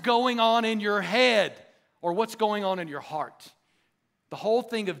 What is going on in your head, or what's going on in your heart? The whole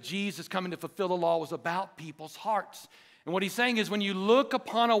thing of Jesus coming to fulfill the law was about people's hearts. And what he's saying is when you look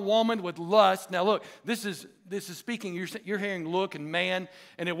upon a woman with lust, now look, this is speaking, you're hearing look and man,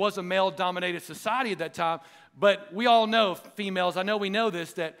 and it was a male-dominated society at that time, but we all know, females, I know we know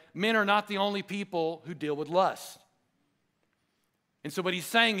this, that men are not the only people who deal with lust. And so what he's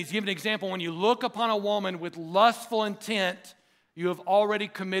saying, he's giving an example, when you look upon a woman with lustful intent, you have already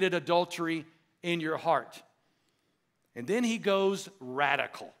committed adultery in your heart. And then he goes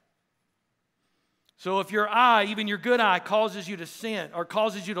radical. So if your eye, even your good eye, causes you to sin or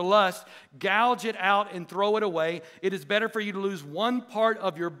causes you to lust, gouge it out and throw it away. It is better for you to lose one part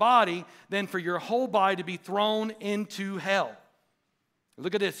of your body than for your whole body to be thrown into hell.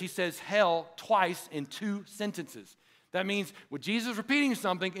 Look at this. He says hell twice in 2 sentences. That means with Jesus repeating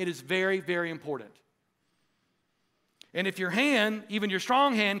something, it is very, very important. And if your hand, even your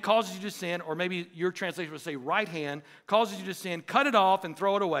strong hand, causes you to sin, or maybe your translation would say right hand, causes you to sin, cut it off and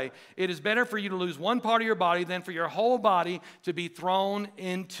throw it away. It is better for you to lose one part of your body than for your whole body to be thrown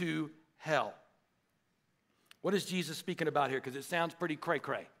into hell. What is Jesus speaking about here? Because it sounds pretty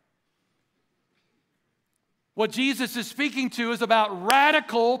cray-cray. What Jesus is speaking to is about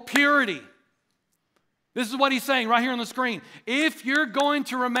radical purity. This is what he's saying right here on the screen. If you're going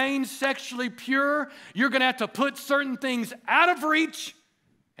to remain sexually pure, you're going to have to put certain things out of reach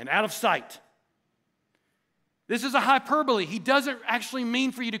and out of sight. This is a hyperbole. He doesn't actually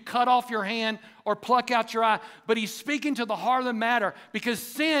mean for you to cut off your hand or pluck out your eye, but he's speaking to the heart of the matter because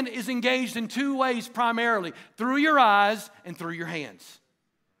sin is engaged in 2 ways primarily, through your eyes and through your hands.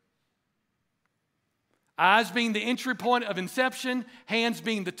 Eyes being the entry point of inception, hands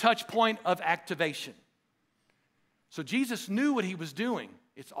being the touch point of activation. So Jesus knew what he was doing.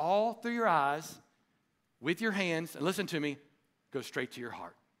 It's all through your eyes, with your hands, and listen to me, go straight to your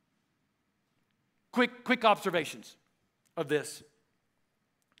heart. Quick observations of this,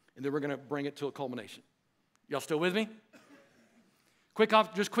 and then we're going to bring it to a culmination. Y'all still with me? Quick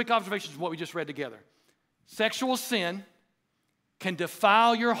observations of what we just read together. Sexual sin can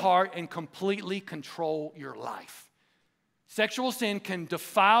defile your heart and completely control your life. Sexual sin can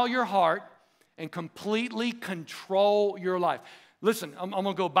defile your heart and completely control your life. Listen, I'm going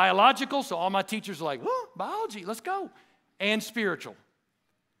to go biological, so all my teachers are like, oh, biology, let's go. And spiritual.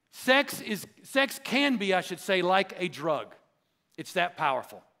 Sex can be, I should say, like a drug. It's that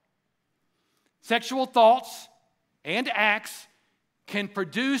powerful. Sexual thoughts and acts can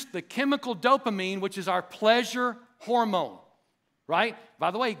produce the chemical dopamine, which is our pleasure hormone, right?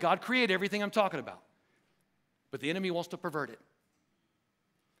 By the way, God created everything I'm talking about, but the enemy wants to pervert it.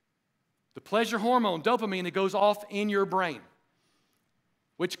 The pleasure hormone, dopamine, that goes off in your brain,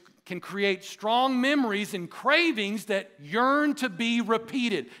 which can create strong memories and cravings that yearn to be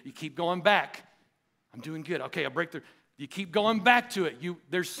repeated. You keep going back. I'm doing good. Okay, I break through. You keep going back to it.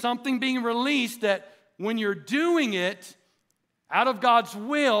 There's something being released that when you're doing it out of God's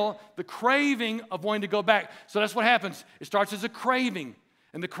will, the craving of wanting to go back. So that's what happens. It starts as a craving,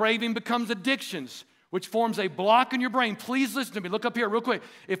 and the craving becomes addictions, which forms a block in your brain. Please listen to me. Look up here real quick.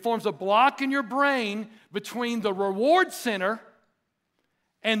 It forms a block in your brain between the reward center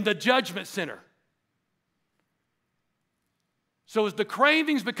and the judgment center. So as the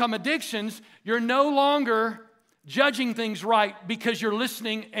cravings become addictions, you're no longer judging things right because you're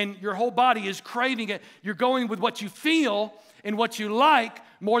listening and your whole body is craving it. You're going with what you feel and what you like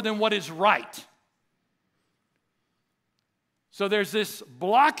more than what is right. So there's this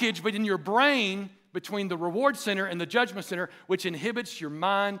blockage within your brain between the reward center and the judgment center, which inhibits your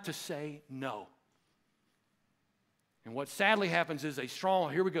mind to say no. And what sadly happens is a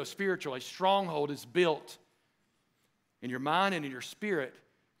stronghold is built in your mind and in your spirit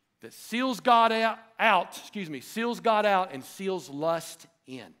that seals God out and seals lust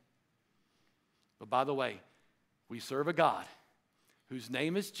in. But by the way, we serve a God whose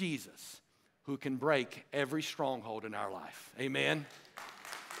name is Jesus, who can break every stronghold in our life. Amen?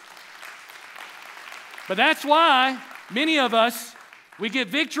 But that's why many of us, we get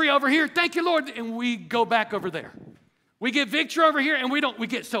victory over here, thank you, Lord, and we go back over there. We get victory over here, and we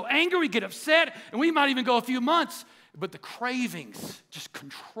get so angry, we get upset, and we might even go a few months, but the cravings just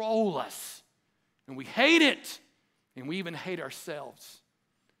control us, and we hate it, and we even hate ourselves.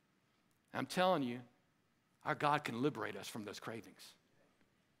 I'm telling you, our God can liberate us from those cravings.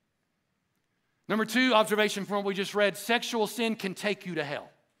 Number 2, observation from what we just read, sexual sin can take you to hell.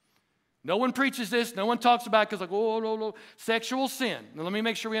 No one preaches this. No one talks about it because like, oh, no. Sexual sin. Now, let me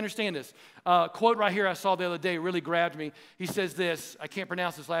make sure we understand this. Quote right here I saw the other day really grabbed me. He says this. I can't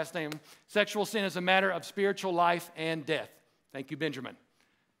pronounce his last name. Sexual sin is a matter of spiritual life and death. Thank you, Benjamin.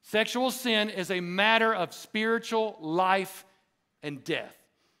 Sexual sin is a matter of spiritual life and death.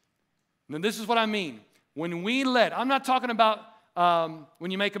 Now, this is what I mean. When we I'm not talking about when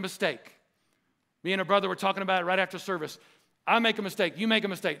you make a mistake. Me and a brother were talking about it right after service. I make a mistake, you make a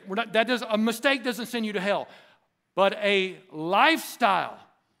mistake. A mistake doesn't send you to hell. But a lifestyle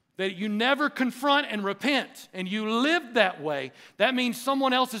that you never confront and repent and you live that way, that means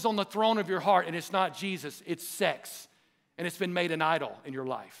someone else is on the throne of your heart and it's not Jesus, it's sex. And it's been made an idol in your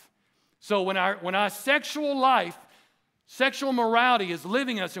life. So when our sexual life, sexual morality is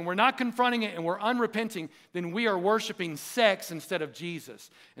living us and we're not confronting it and we're unrepenting, then we are worshiping sex instead of Jesus.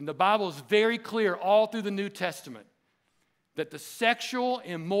 And the Bible is very clear all through the New Testament that the sexual,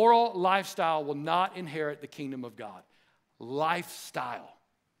 immoral lifestyle will not inherit the kingdom of God. Lifestyle,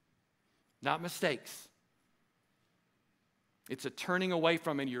 not mistakes. It's a turning away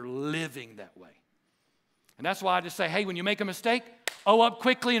from and you're living that way. And that's why I just say, hey, when you make a mistake, owe up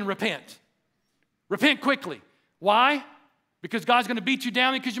quickly and repent. Repent quickly. Why? Because God's going to beat you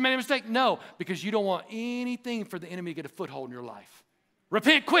down because you made a mistake? No, because you don't want anything for the enemy to get a foothold in your life.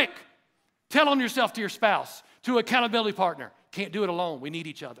 Repent quick. Tell on yourself to your spouse, to an accountability partner. Can't do it alone. We need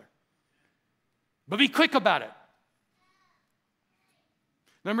each other. But be quick about it.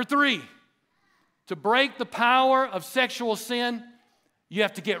 Number 3, to break the power of sexual sin, you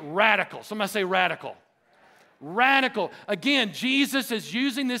have to get radical. Somebody say radical. Radical. Again, Jesus is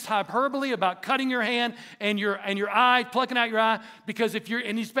using this hyperbole about cutting your hand and your eye, plucking out your eye, because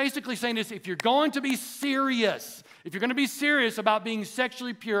and he's basically saying this, if you're going to be serious about being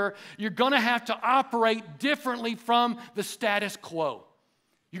sexually pure, you're going to have to operate differently from the status quo.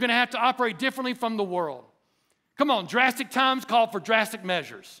 You're going to have to operate differently from the world. Come on, drastic times call for drastic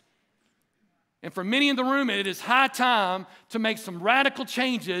measures. And for many in the room, it is high time to make some radical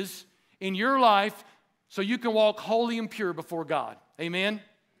changes in your life so you can walk holy and pure before God. Amen?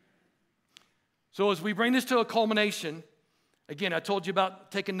 So as we bring this to a culmination, again, I told you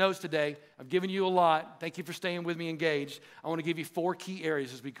about taking notes today. I've given you a lot. Thank you for staying with me engaged. I want to give you 4 key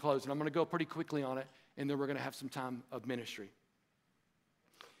areas as we close, and I'm going to go pretty quickly on it, and then we're going to have some time of ministry.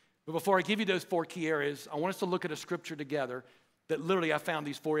 But before I give you those 4 key areas, I want us to look at a scripture together that literally I found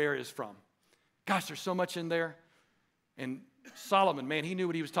these 4 areas from. Gosh, there's so much in there. And Solomon, man, he knew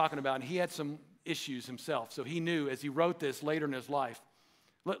what he was talking about, and he had some issues himself. So he knew as he wrote this later in his life.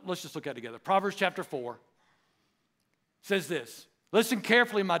 Let's just look at it together. Proverbs chapter 4 says this, Listen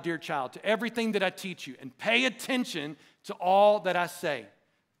carefully, my dear child, to everything that I teach you, and pay attention to all that I say.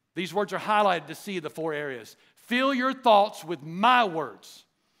 These words are highlighted to see the 4 areas. Fill your thoughts with my words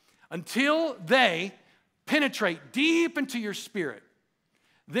until they penetrate deep into your spirit.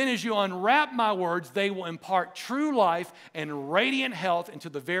 Then as you unwrap my words, they will impart true life and radiant health into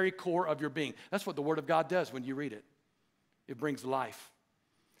the very core of your being. That's what the Word of God does when you read it. It brings life.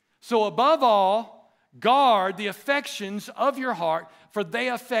 So above all, guard the affections of your heart, for they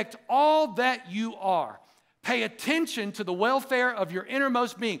affect all that you are. Pay attention to the welfare of your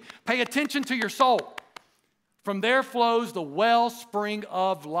innermost being. Pay attention to your soul. From there flows the wellspring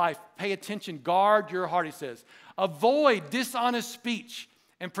of life. Pay attention. Guard your heart, he says. Avoid dishonest speech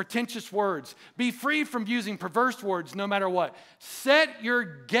and pretentious words. Be free from using perverse words no matter what. Set your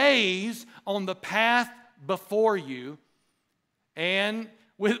gaze on the path before you and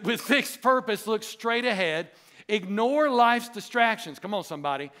with fixed purpose, look straight ahead. Ignore life's distractions. Come on,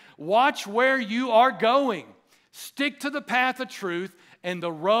 somebody. Watch where you are going. Stick to the path of truth, and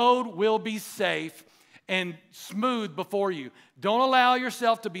the road will be safe and smooth before you. Don't allow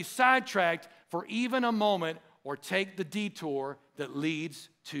yourself to be sidetracked for even a moment or take the detour that leads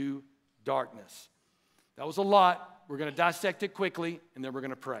to darkness. That was a lot. We're going to dissect it quickly, and then we're going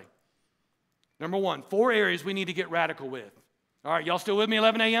to pray. Number 1, 4 areas we need to get radical with. All right, y'all still with me,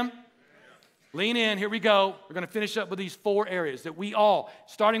 11 a.m.? Yeah. Lean in. Here we go. We're going to finish up with these 4 areas that we all,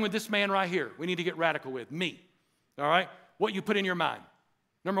 starting with this man right here, we need to get radical with. Me. All right? What you put in your mind.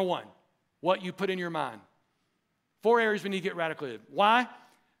 Number 1, what you put in your mind. 4 areas we need to get radical with. Why?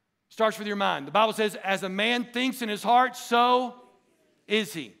 Starts with your mind. The Bible says, as a man thinks in his heart, so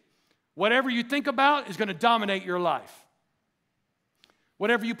is he. Whatever you think about is going to dominate your life.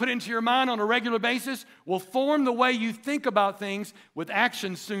 Whatever you put into your mind on a regular basis will form the way you think about things with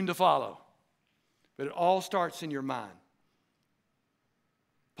actions soon to follow. But it all starts in your mind.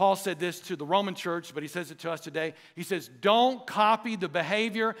 Paul said this to the Roman church, but he says it to us today. He says, don't copy the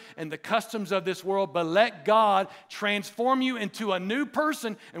behavior and the customs of this world, but let God transform you into a new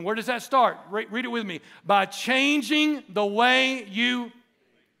person. And where does that start? Read it with me. By changing the way you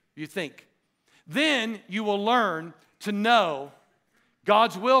think. Then you will learn to know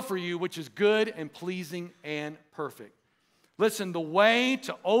God's will for you, which is good and pleasing and perfect. Listen, the way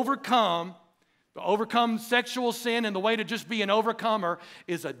to overcome sexual sin and the way to just be an overcomer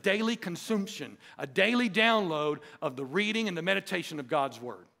is a daily consumption, a daily download of the reading and the meditation of God's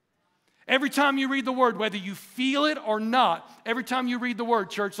Word. Every time you read the Word, whether you feel it or not, every time you read the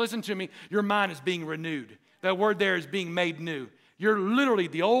Word, church, listen to me, your mind is being renewed. That word there is being made new. You're literally,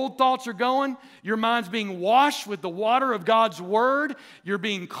 the old thoughts are going, your mind's being washed with the water of God's Word, you're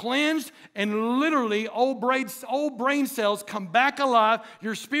being cleansed, and literally old brain cells come back alive,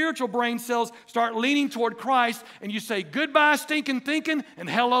 your spiritual brain cells start leaning toward Christ, and you say, goodbye stinking thinking, and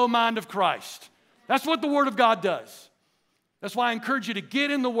hello mind of Christ. That's what the Word of God does. That's why I encourage you to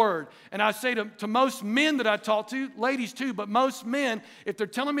get in the Word. And I say to most men that I talk to, ladies too, but most men, if they're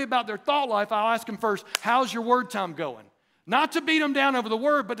telling me about their thought life, I'll ask them first, how's your word time going? Not to beat them down over the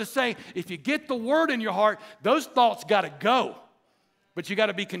Word, but to say, if you get the Word in your heart, those thoughts got to go. But you got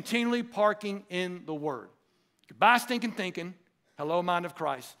to be continually parking in the Word. Goodbye stinking thinking, hello mind of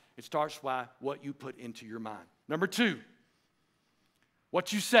Christ. It starts by what you put into your mind. Number 2,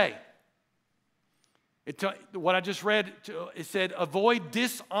 what you say. What I just read, it said, avoid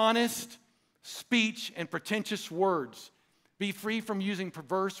dishonest speech and pretentious words. Be free from using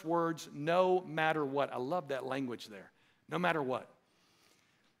perverse words no matter what. I love that language there. No matter what.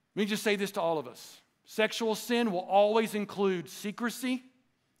 Let me just say this to all of us. Sexual sin will always include secrecy,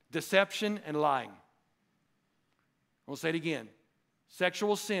 deception, and lying. I'll say it again.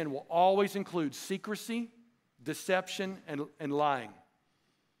 Sexual sin will always include secrecy, deception, and lying.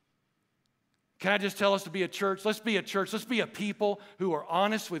 Can I just tell us to be a church? Let's be a church. Let's be a people who are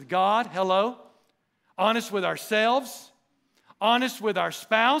honest with God. Hello. Honest with ourselves. Honest with our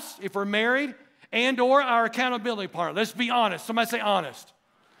spouse if we're married. And or our accountability partner. Let's be honest. Somebody say honest.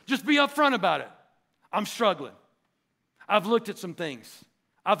 Just be upfront about it. I'm struggling. I've looked at some things.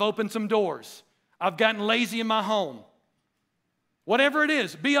 I've opened some doors. I've gotten lazy in my home. Whatever it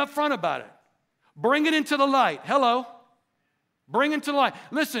is, be upfront about it. Bring it into the light. Hello. Bring it to light.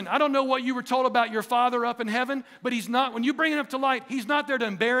 Listen, I don't know what you were told about your Father up in heaven, but He's not, when you bring it up to light, He's not there to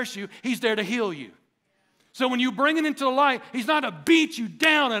embarrass you. He's there to heal you. So when you bring it into the light, He's not to beat you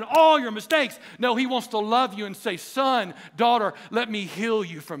down on all your mistakes. No, He wants to love you and say, son, daughter, let me heal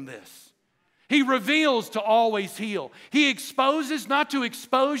you from this. He reveals to always heal. He exposes not to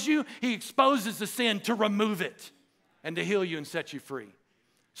expose you. He exposes the sin to remove it and to heal you and set you free.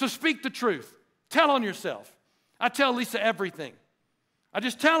 So speak the truth. Tell on yourself. I tell Lisa everything. I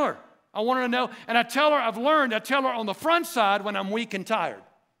just tell her. I want her to know. And I tell her, I tell her on the front side when I'm weak and tired.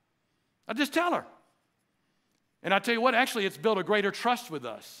 I just tell her. And I tell you what, actually, it's built a greater trust with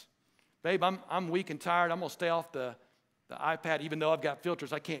us. Babe, I'm weak and tired. I'm going to stay off the iPad, even though I've got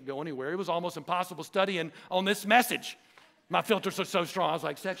filters. I can't go anywhere. It was almost impossible studying on this message. My filters are so strong. I was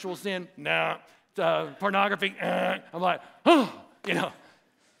like, sexual sin? No. Pornography? I'm like, oh, you know.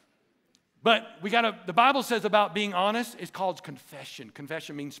 But the Bible says about being honest, it's called confession.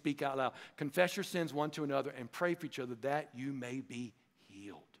 Confession means speak out loud. Confess your sins one to another and pray for each other that you may be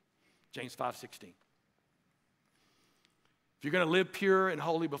healed. James 5:16. If you're going to live pure and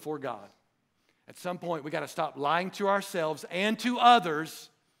holy before God, at some point we got to stop lying to ourselves and to others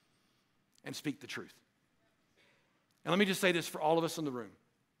and speak the truth. And let me just say this for all of us in the room.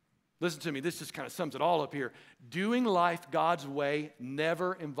 Listen to me, this just kind of sums it all up here. Doing life God's way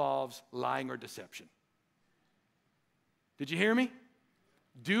never involves lying or deception. Did you hear me?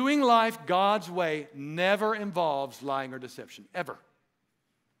 Doing life God's way never involves lying or deception, ever.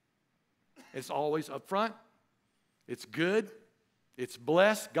 It's always upfront. It's good. It's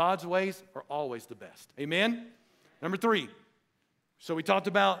blessed. God's ways are always the best. Amen? Number 3. So we talked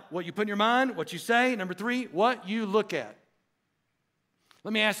about what you put in your mind, what you say. Number 3, what you look at.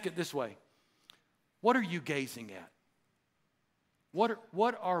 Let me ask it this way. What are you gazing at? What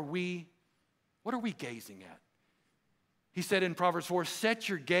are we gazing at? He said in Proverbs 4, set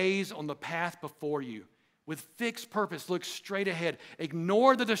your gaze on the path before you. With fixed purpose, look straight ahead.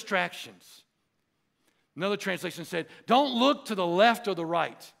 Ignore the distractions. Another translation said, don't look to the left or the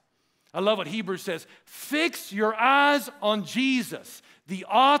right. I love what Hebrews says. Fix your eyes on Jesus, the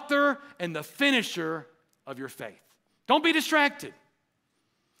author and the finisher of your faith. Don't be distracted.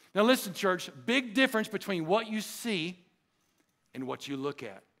 Now listen, church, big difference between what you see and what you look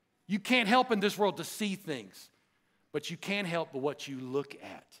at. You can't help in this world to see things, but you can help but what you look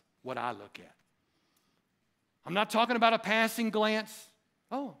at, what I look at. I'm not talking about a passing glance.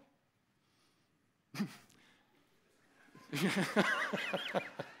 Oh.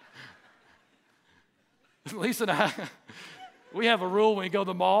 Lisa and I, we have a rule when we go to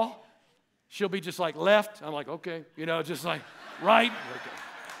the mall. She'll be just like left. I'm like, okay. You know, just like right.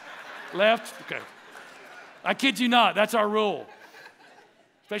 Okay. Left. Okay. I kid you not. That's our rule.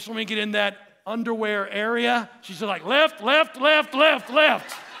 Especially when we get in that underwear area. She's just like left, left, left, left,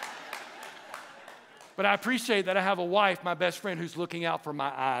 left. But I appreciate that I have a wife, my best friend, who's looking out for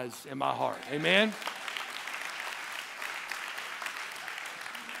my eyes and my heart. Amen?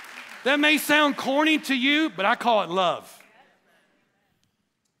 That may sound corny to you, but I call it love.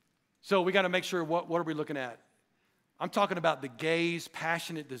 So we got to make sure, what are we looking at? I'm talking about the gaze,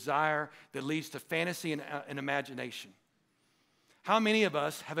 passionate desire that leads to fantasy and imagination. How many of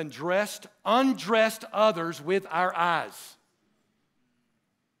us have undressed others with our eyes?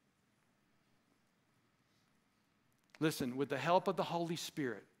 Listen, with the help of the Holy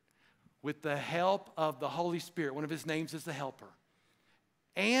Spirit, one of his names is the Helper,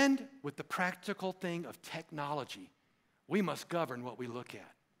 and with the practical thing of technology, we must govern what we look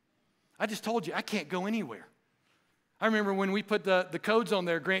at. I just told you, I can't go anywhere. I remember when we put the codes on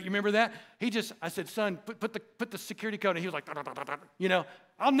there, Grant, you remember that? I said, son, put the security code, and he was like, you know,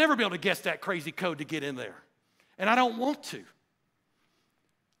 I'll never be able to guess that crazy code to get in there. And I don't want to.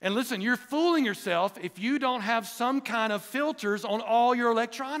 And listen, you're fooling yourself if you don't have some kind of filters on all your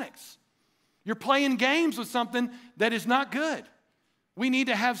electronics. You're playing games with something that is not good. We need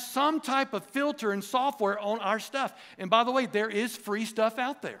to have some type of filter and software on our stuff. And by the way, there is free stuff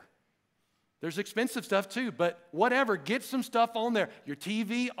out there. There's expensive stuff too, but whatever, get some stuff on there. Your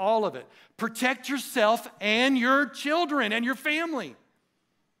TV, all of it. Protect yourself and your children and your family.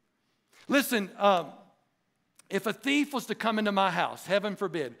 Listen, if a thief was to come into my house, heaven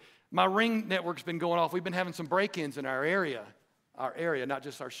forbid, my Ring network's been going off. We've been having some break-ins in our area, not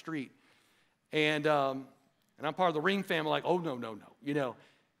just our street. And I'm part of the Ring family, like, oh, no, you know.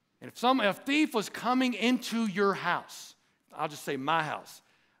 And if a thief was coming into your house, I'll just say my house,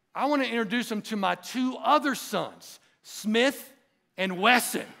 I want to introduce them to my 2 other sons, Smith and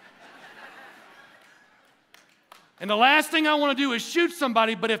Wesson. And the last thing I want to do is shoot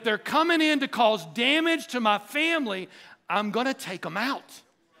somebody, but if they're coming in to cause damage to my family, I'm going to take them out.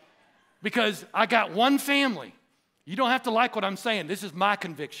 Because I got one family. You don't have to like what I'm saying. This is my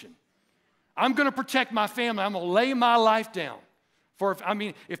conviction. I'm going to protect my family. I'm going to lay my life down.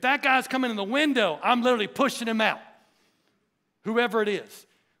 If that guy's coming in the window, I'm literally pushing him out. Whoever it is.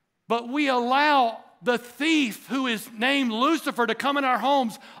 But we allow the thief who is named Lucifer to come in our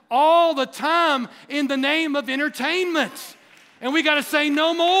homes all the time in the name of entertainment. And we got to say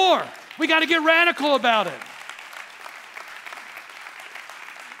no more. We got to get radical about it.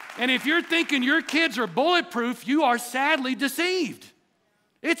 And if you're thinking your kids are bulletproof, you are sadly deceived.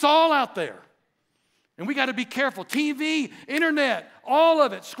 It's all out there. And we got to be careful. TV, internet, all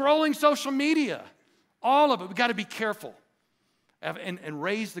of it, scrolling social media, all of it. We got to be careful and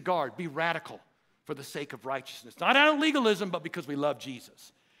raise the guard. Be radical for the sake of righteousness. Not out of legalism, but because we love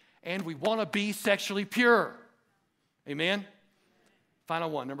Jesus. And we want to be sexually pure. Amen?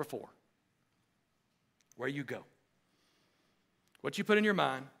 Final one, number 4. Where you go. What you put in your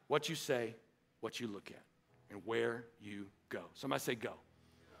mind, what you say, what you look at, and where you go. Somebody say go.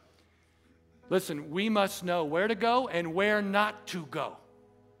 Listen, we must know where to go and where not to go.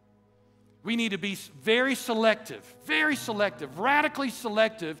 We need to be very selective, radically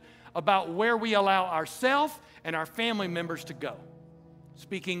selective about where we allow ourselves and our family members to go.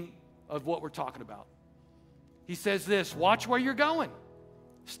 Speaking of what we're talking about. He says this, watch where you're going.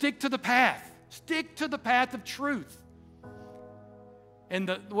 Stick to the path. Stick to the path of truth. And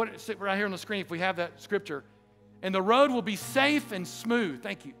right here on the screen, if we have that scripture, and the road will be safe and smooth,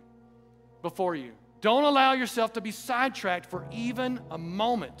 thank you, before you. Don't allow yourself to be sidetracked for even a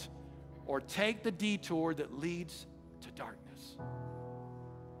moment or take the detour that leads to darkness.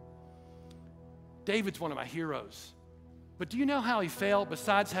 David's one of my heroes. But do you know how he failed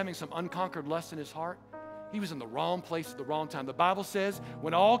besides having some unconquered lust in his heart? He was in the wrong place at the wrong time. The Bible says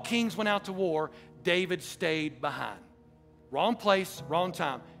when all kings went out to war, David stayed behind. Wrong place, wrong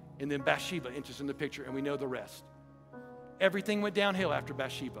time. And then Bathsheba enters in the picture, and we know the rest. Everything went downhill after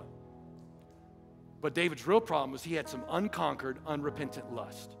Bathsheba. But David's real problem was he had some unconquered, unrepentant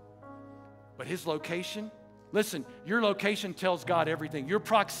lust. But his location, listen, your location tells God everything. Your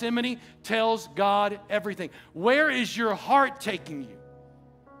proximity tells God everything. Where is your heart taking you?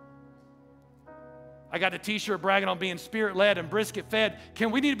 I got a t-shirt bragging on being spirit-led and brisket-fed.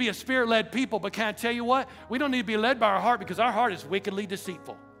 We need to be a spirit-led people, but can I tell you what? We don't need to be led by our heart because our heart is wickedly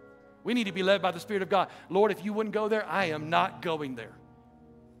deceitful. We need to be led by the Spirit of God. Lord, if you wouldn't go there, I am not going there.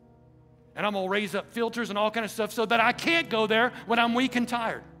 And I'm going to raise up filters and all kind of stuff so that I can't go there when I'm weak and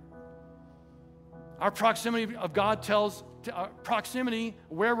tired. Our proximity of God tells, our proximity,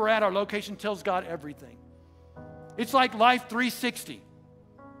 where we're at, our location tells God everything. It's like Life 360.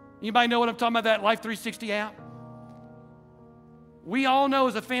 Anybody know what I'm talking about, that Life 360 app? We all know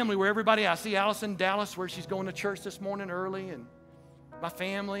as a family where everybody, I see Allison in Dallas where she's going to church this morning early, and my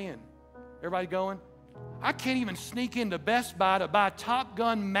family and everybody going. I can't even sneak into Best Buy to buy Top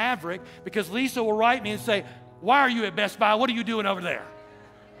Gun Maverick because Lisa will write me and say, why are you at Best Buy? What are you doing over there?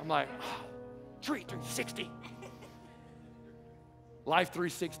 I'm like, oh, Tree 360. Life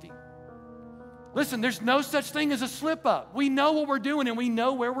 360. Listen, there's no such thing as a slip up. We know what we're doing and we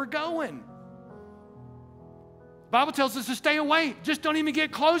know where we're going. The Bible tells us to stay away. Just don't even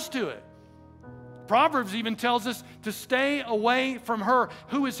get close to it. Proverbs even tells us to stay away from her.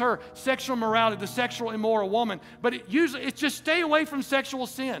 Who is her? Sexual immorality, the sexual immoral woman. But it's just stay away from sexual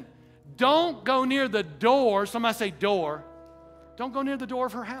sin. Don't go near the door. Somebody say door. Don't go near the door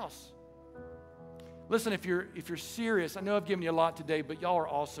of her house. Listen, if you're serious, I know I've given you a lot today, but y'all are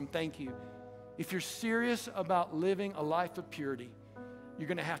awesome. Thank you. If you're serious about living a life of purity, you're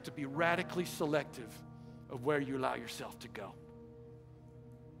going to have to be radically selective of where you allow yourself to go.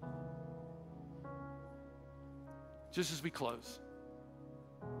 Just as we close,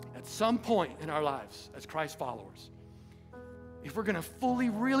 at some point in our lives as Christ followers, if we're going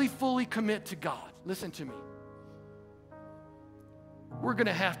to really fully commit to God, listen to me, we're going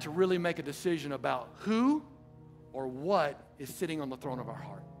to have to really make a decision about who or what is sitting on the throne of our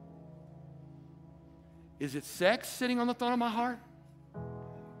heart. Is it sex sitting on the throne of my heart?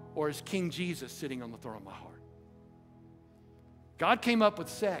 Or is King Jesus sitting on the throne of my heart? God came up with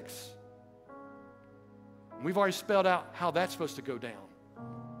sex. We've already spelled out how that's supposed to go down.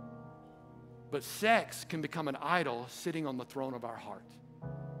 But sex can become an idol sitting on the throne of our heart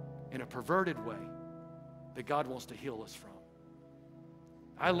in a perverted way that God wants to heal us from.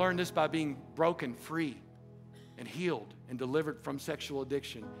 I learned this by being broken free and healed and delivered from sexual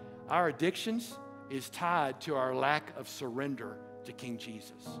addiction. Our addictions is tied to our lack of surrender to King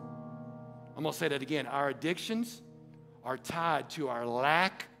Jesus. I'm going to say that again. Our addictions are tied to our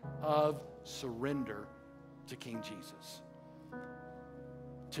lack of surrender to King Jesus.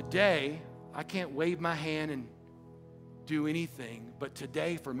 Today, I can't wave my hand and do anything, but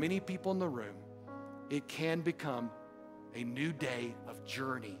today, for many people in the room, it can become a new day of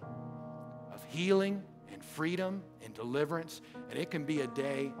journey, of healing and freedom and deliverance, and it can be a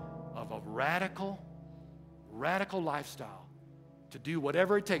day of a radical lifestyle to do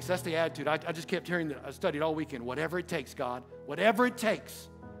whatever it takes. That's the attitude. I just kept hearing that. I studied all weekend. Whatever it takes, God. Whatever it takes.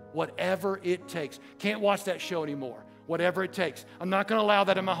 Whatever it takes. Can't watch that show anymore. whatever it takes. I'm not going to allow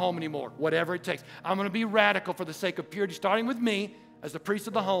that in my home anymore, whatever it takes. I'm going to be radical for the sake of purity, starting with me as the priest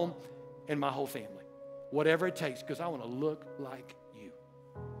of the home and my whole family. Whatever it takes, because I want to look like you.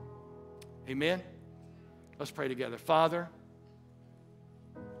 Amen? Let's pray together. Father,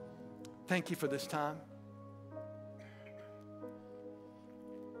 thank you for this time.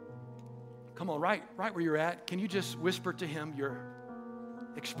 Come on, right where you're at, can you just whisper to him,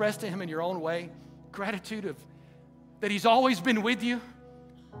 express to him in your own way, gratitude that he's always been with you,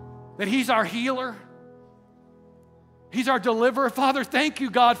 that he's our healer, he's our deliverer. Father, thank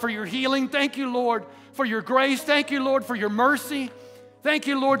you, God, for your healing. Thank you, Lord, for your grace. Thank you, Lord, for your mercy. Thank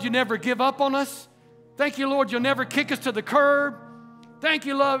you, Lord, you never give up on us. Thank you, Lord, you'll never kick us to the curb. Thank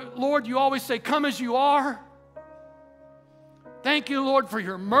you, Lord, you always say, come as you are. Thank you, Lord, for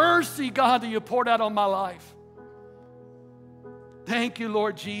your mercy, God, that you poured out on my life. Thank you,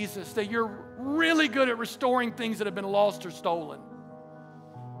 Lord Jesus, that you're really good at restoring things that have been lost or stolen.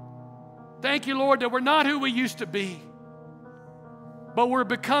 Thank you, Lord, that we're not who we used to be, but we're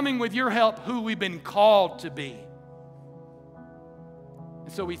becoming, with your help, who we've been called to be.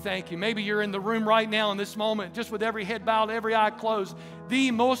 And so we thank you. Maybe you're in the room right now in this moment, just with every head bowed, every eye closed.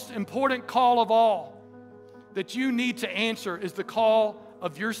 The most important call of all that you need to answer is the call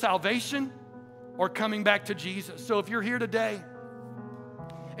of your salvation or coming back to Jesus. So if you're here today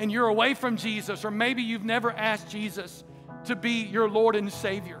and you're away from Jesus, or maybe you've never asked Jesus to be your Lord and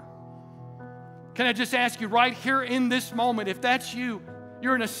Savior, can I just ask you right here in this moment, if that's you,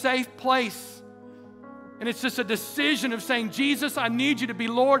 you're in a safe place. And it's just a decision of saying, Jesus, I need you to be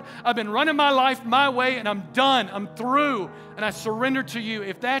Lord. I've been running my life my way and I'm done. I'm through and I surrender to you.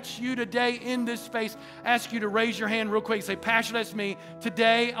 If that's you today in this space, ask you to raise your hand real quick and say, Pastor, that's me.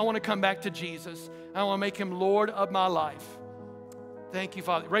 Today, I want to come back to Jesus. I want to make him Lord of my life. Thank you,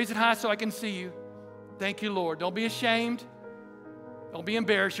 Father. Raise it high so I can see you. Thank you, Lord. Don't be ashamed. Don't be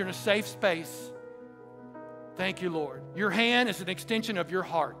embarrassed. You're in a safe space. Thank you, Lord. Your hand is an extension of your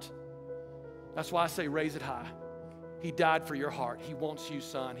heart. That's why I say raise it high. He died for your heart. He wants you,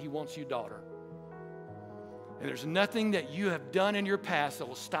 son. He wants you, daughter. And there's nothing that you have done in your past that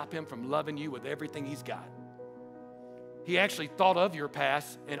will stop him from loving you with everything he's got. He actually thought of your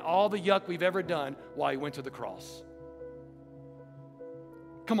past and all the yuck we've ever done while he went to the cross.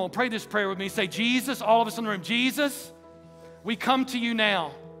 Come on, pray this prayer with me. Say, Jesus, all of us in the room, Jesus, we come to you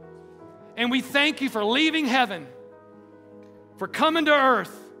now. And we thank you for leaving heaven, for coming to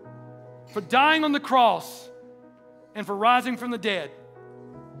earth, for dying on the cross, and for rising from the dead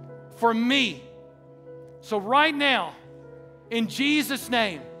for me. So right now, in Jesus'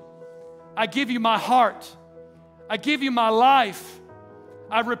 name, I give you my heart. I give you my life.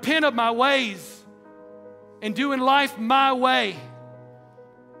 I repent of my ways and doing life my way.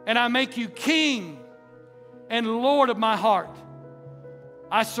 And I make you King and Lord of my heart.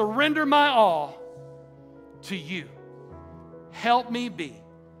 I surrender my all to you. Help me be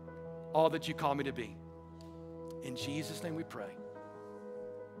all that you call me to be. In Jesus' name we pray.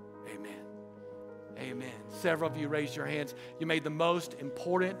 Amen. Amen. Several of you raised your hands. You made the most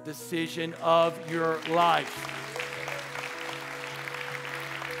important decision of your life.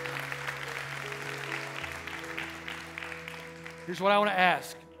 Here's what I want to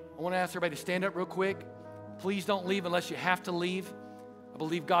ask. I want to ask everybody to stand up real quick. Please don't leave unless you have to leave. I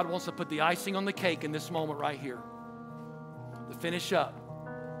believe God wants to put the icing on the cake in this moment right here. To finish up.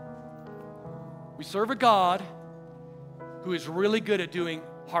 We serve a God who is really good at doing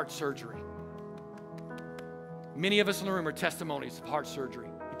heart surgery. Many of us in the room are testimonies of heart surgery.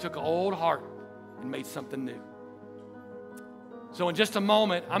 He took an old heart and made something new. So in just a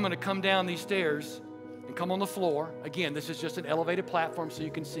moment, I'm going to come down these stairs and come on the floor. Again, this is just an elevated platform so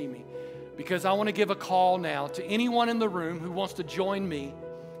you can see me. Because I want to give a call now to anyone in the room who wants to join me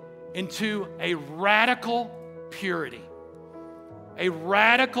into a radical purity. A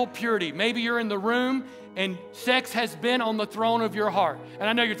radical purity. Maybe you're in the room and sex has been on the throne of your heart. And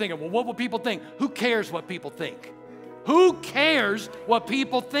I know you're thinking, well, what will people think? Who cares what people think? Who cares what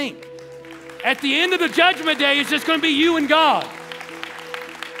people think? At the end of the judgment day, it's just going to be you and God.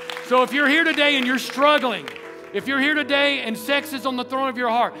 So if you're here today and you're struggling, if you're here today and sex is on the throne of your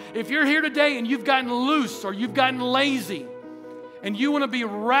heart, if you're here today and you've gotten loose or you've gotten lazy and you want to be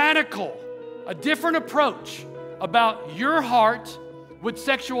radical, a different approach about your heart with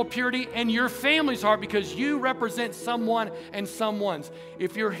sexual purity and your family's heart because you represent someone and someone's.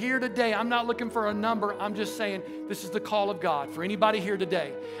 If you're here today, I'm not looking for a number. I'm just saying this is the call of God for anybody here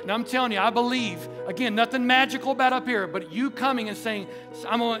today. And I'm telling you, I believe, again, nothing magical about up here, but you coming and saying,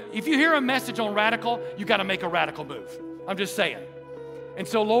 if you hear a message on radical, you got to make a radical move. I'm just saying. And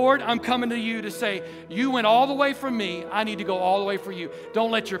so, Lord, I'm coming to you to say, you went all the way for me. I need to go all the way for you.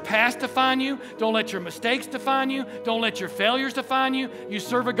 Don't let your past define you. Don't let your mistakes define you. Don't let your failures define you. You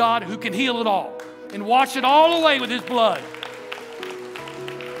serve a God who can heal it all and wash it all away with his blood.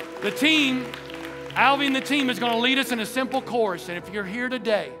 The team, Alvy and the team, is going to lead us in a simple chorus. And if you're here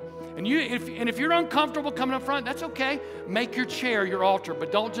today, and if you're uncomfortable coming up front, that's okay. Make your chair your altar,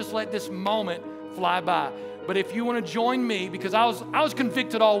 but don't just let this moment fly by. But if you want to join me, because I was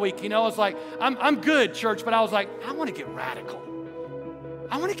convicted all week. You know, it's like, I'm good, church, but I was like, I want to get radical.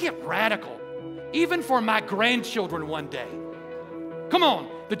 I want to get radical, even for my grandchildren one day. Come on,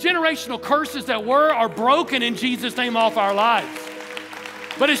 the generational curses that are broken in Jesus' name off our lives.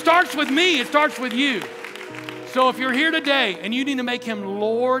 But it starts with me, it starts with you. So if you're here today and you need to make him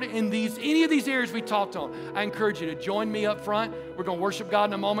Lord in any of these areas we talked on, I encourage you to join me up front. We're going to worship God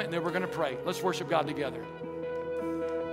in a moment, and then we're going to pray. Let's worship God together.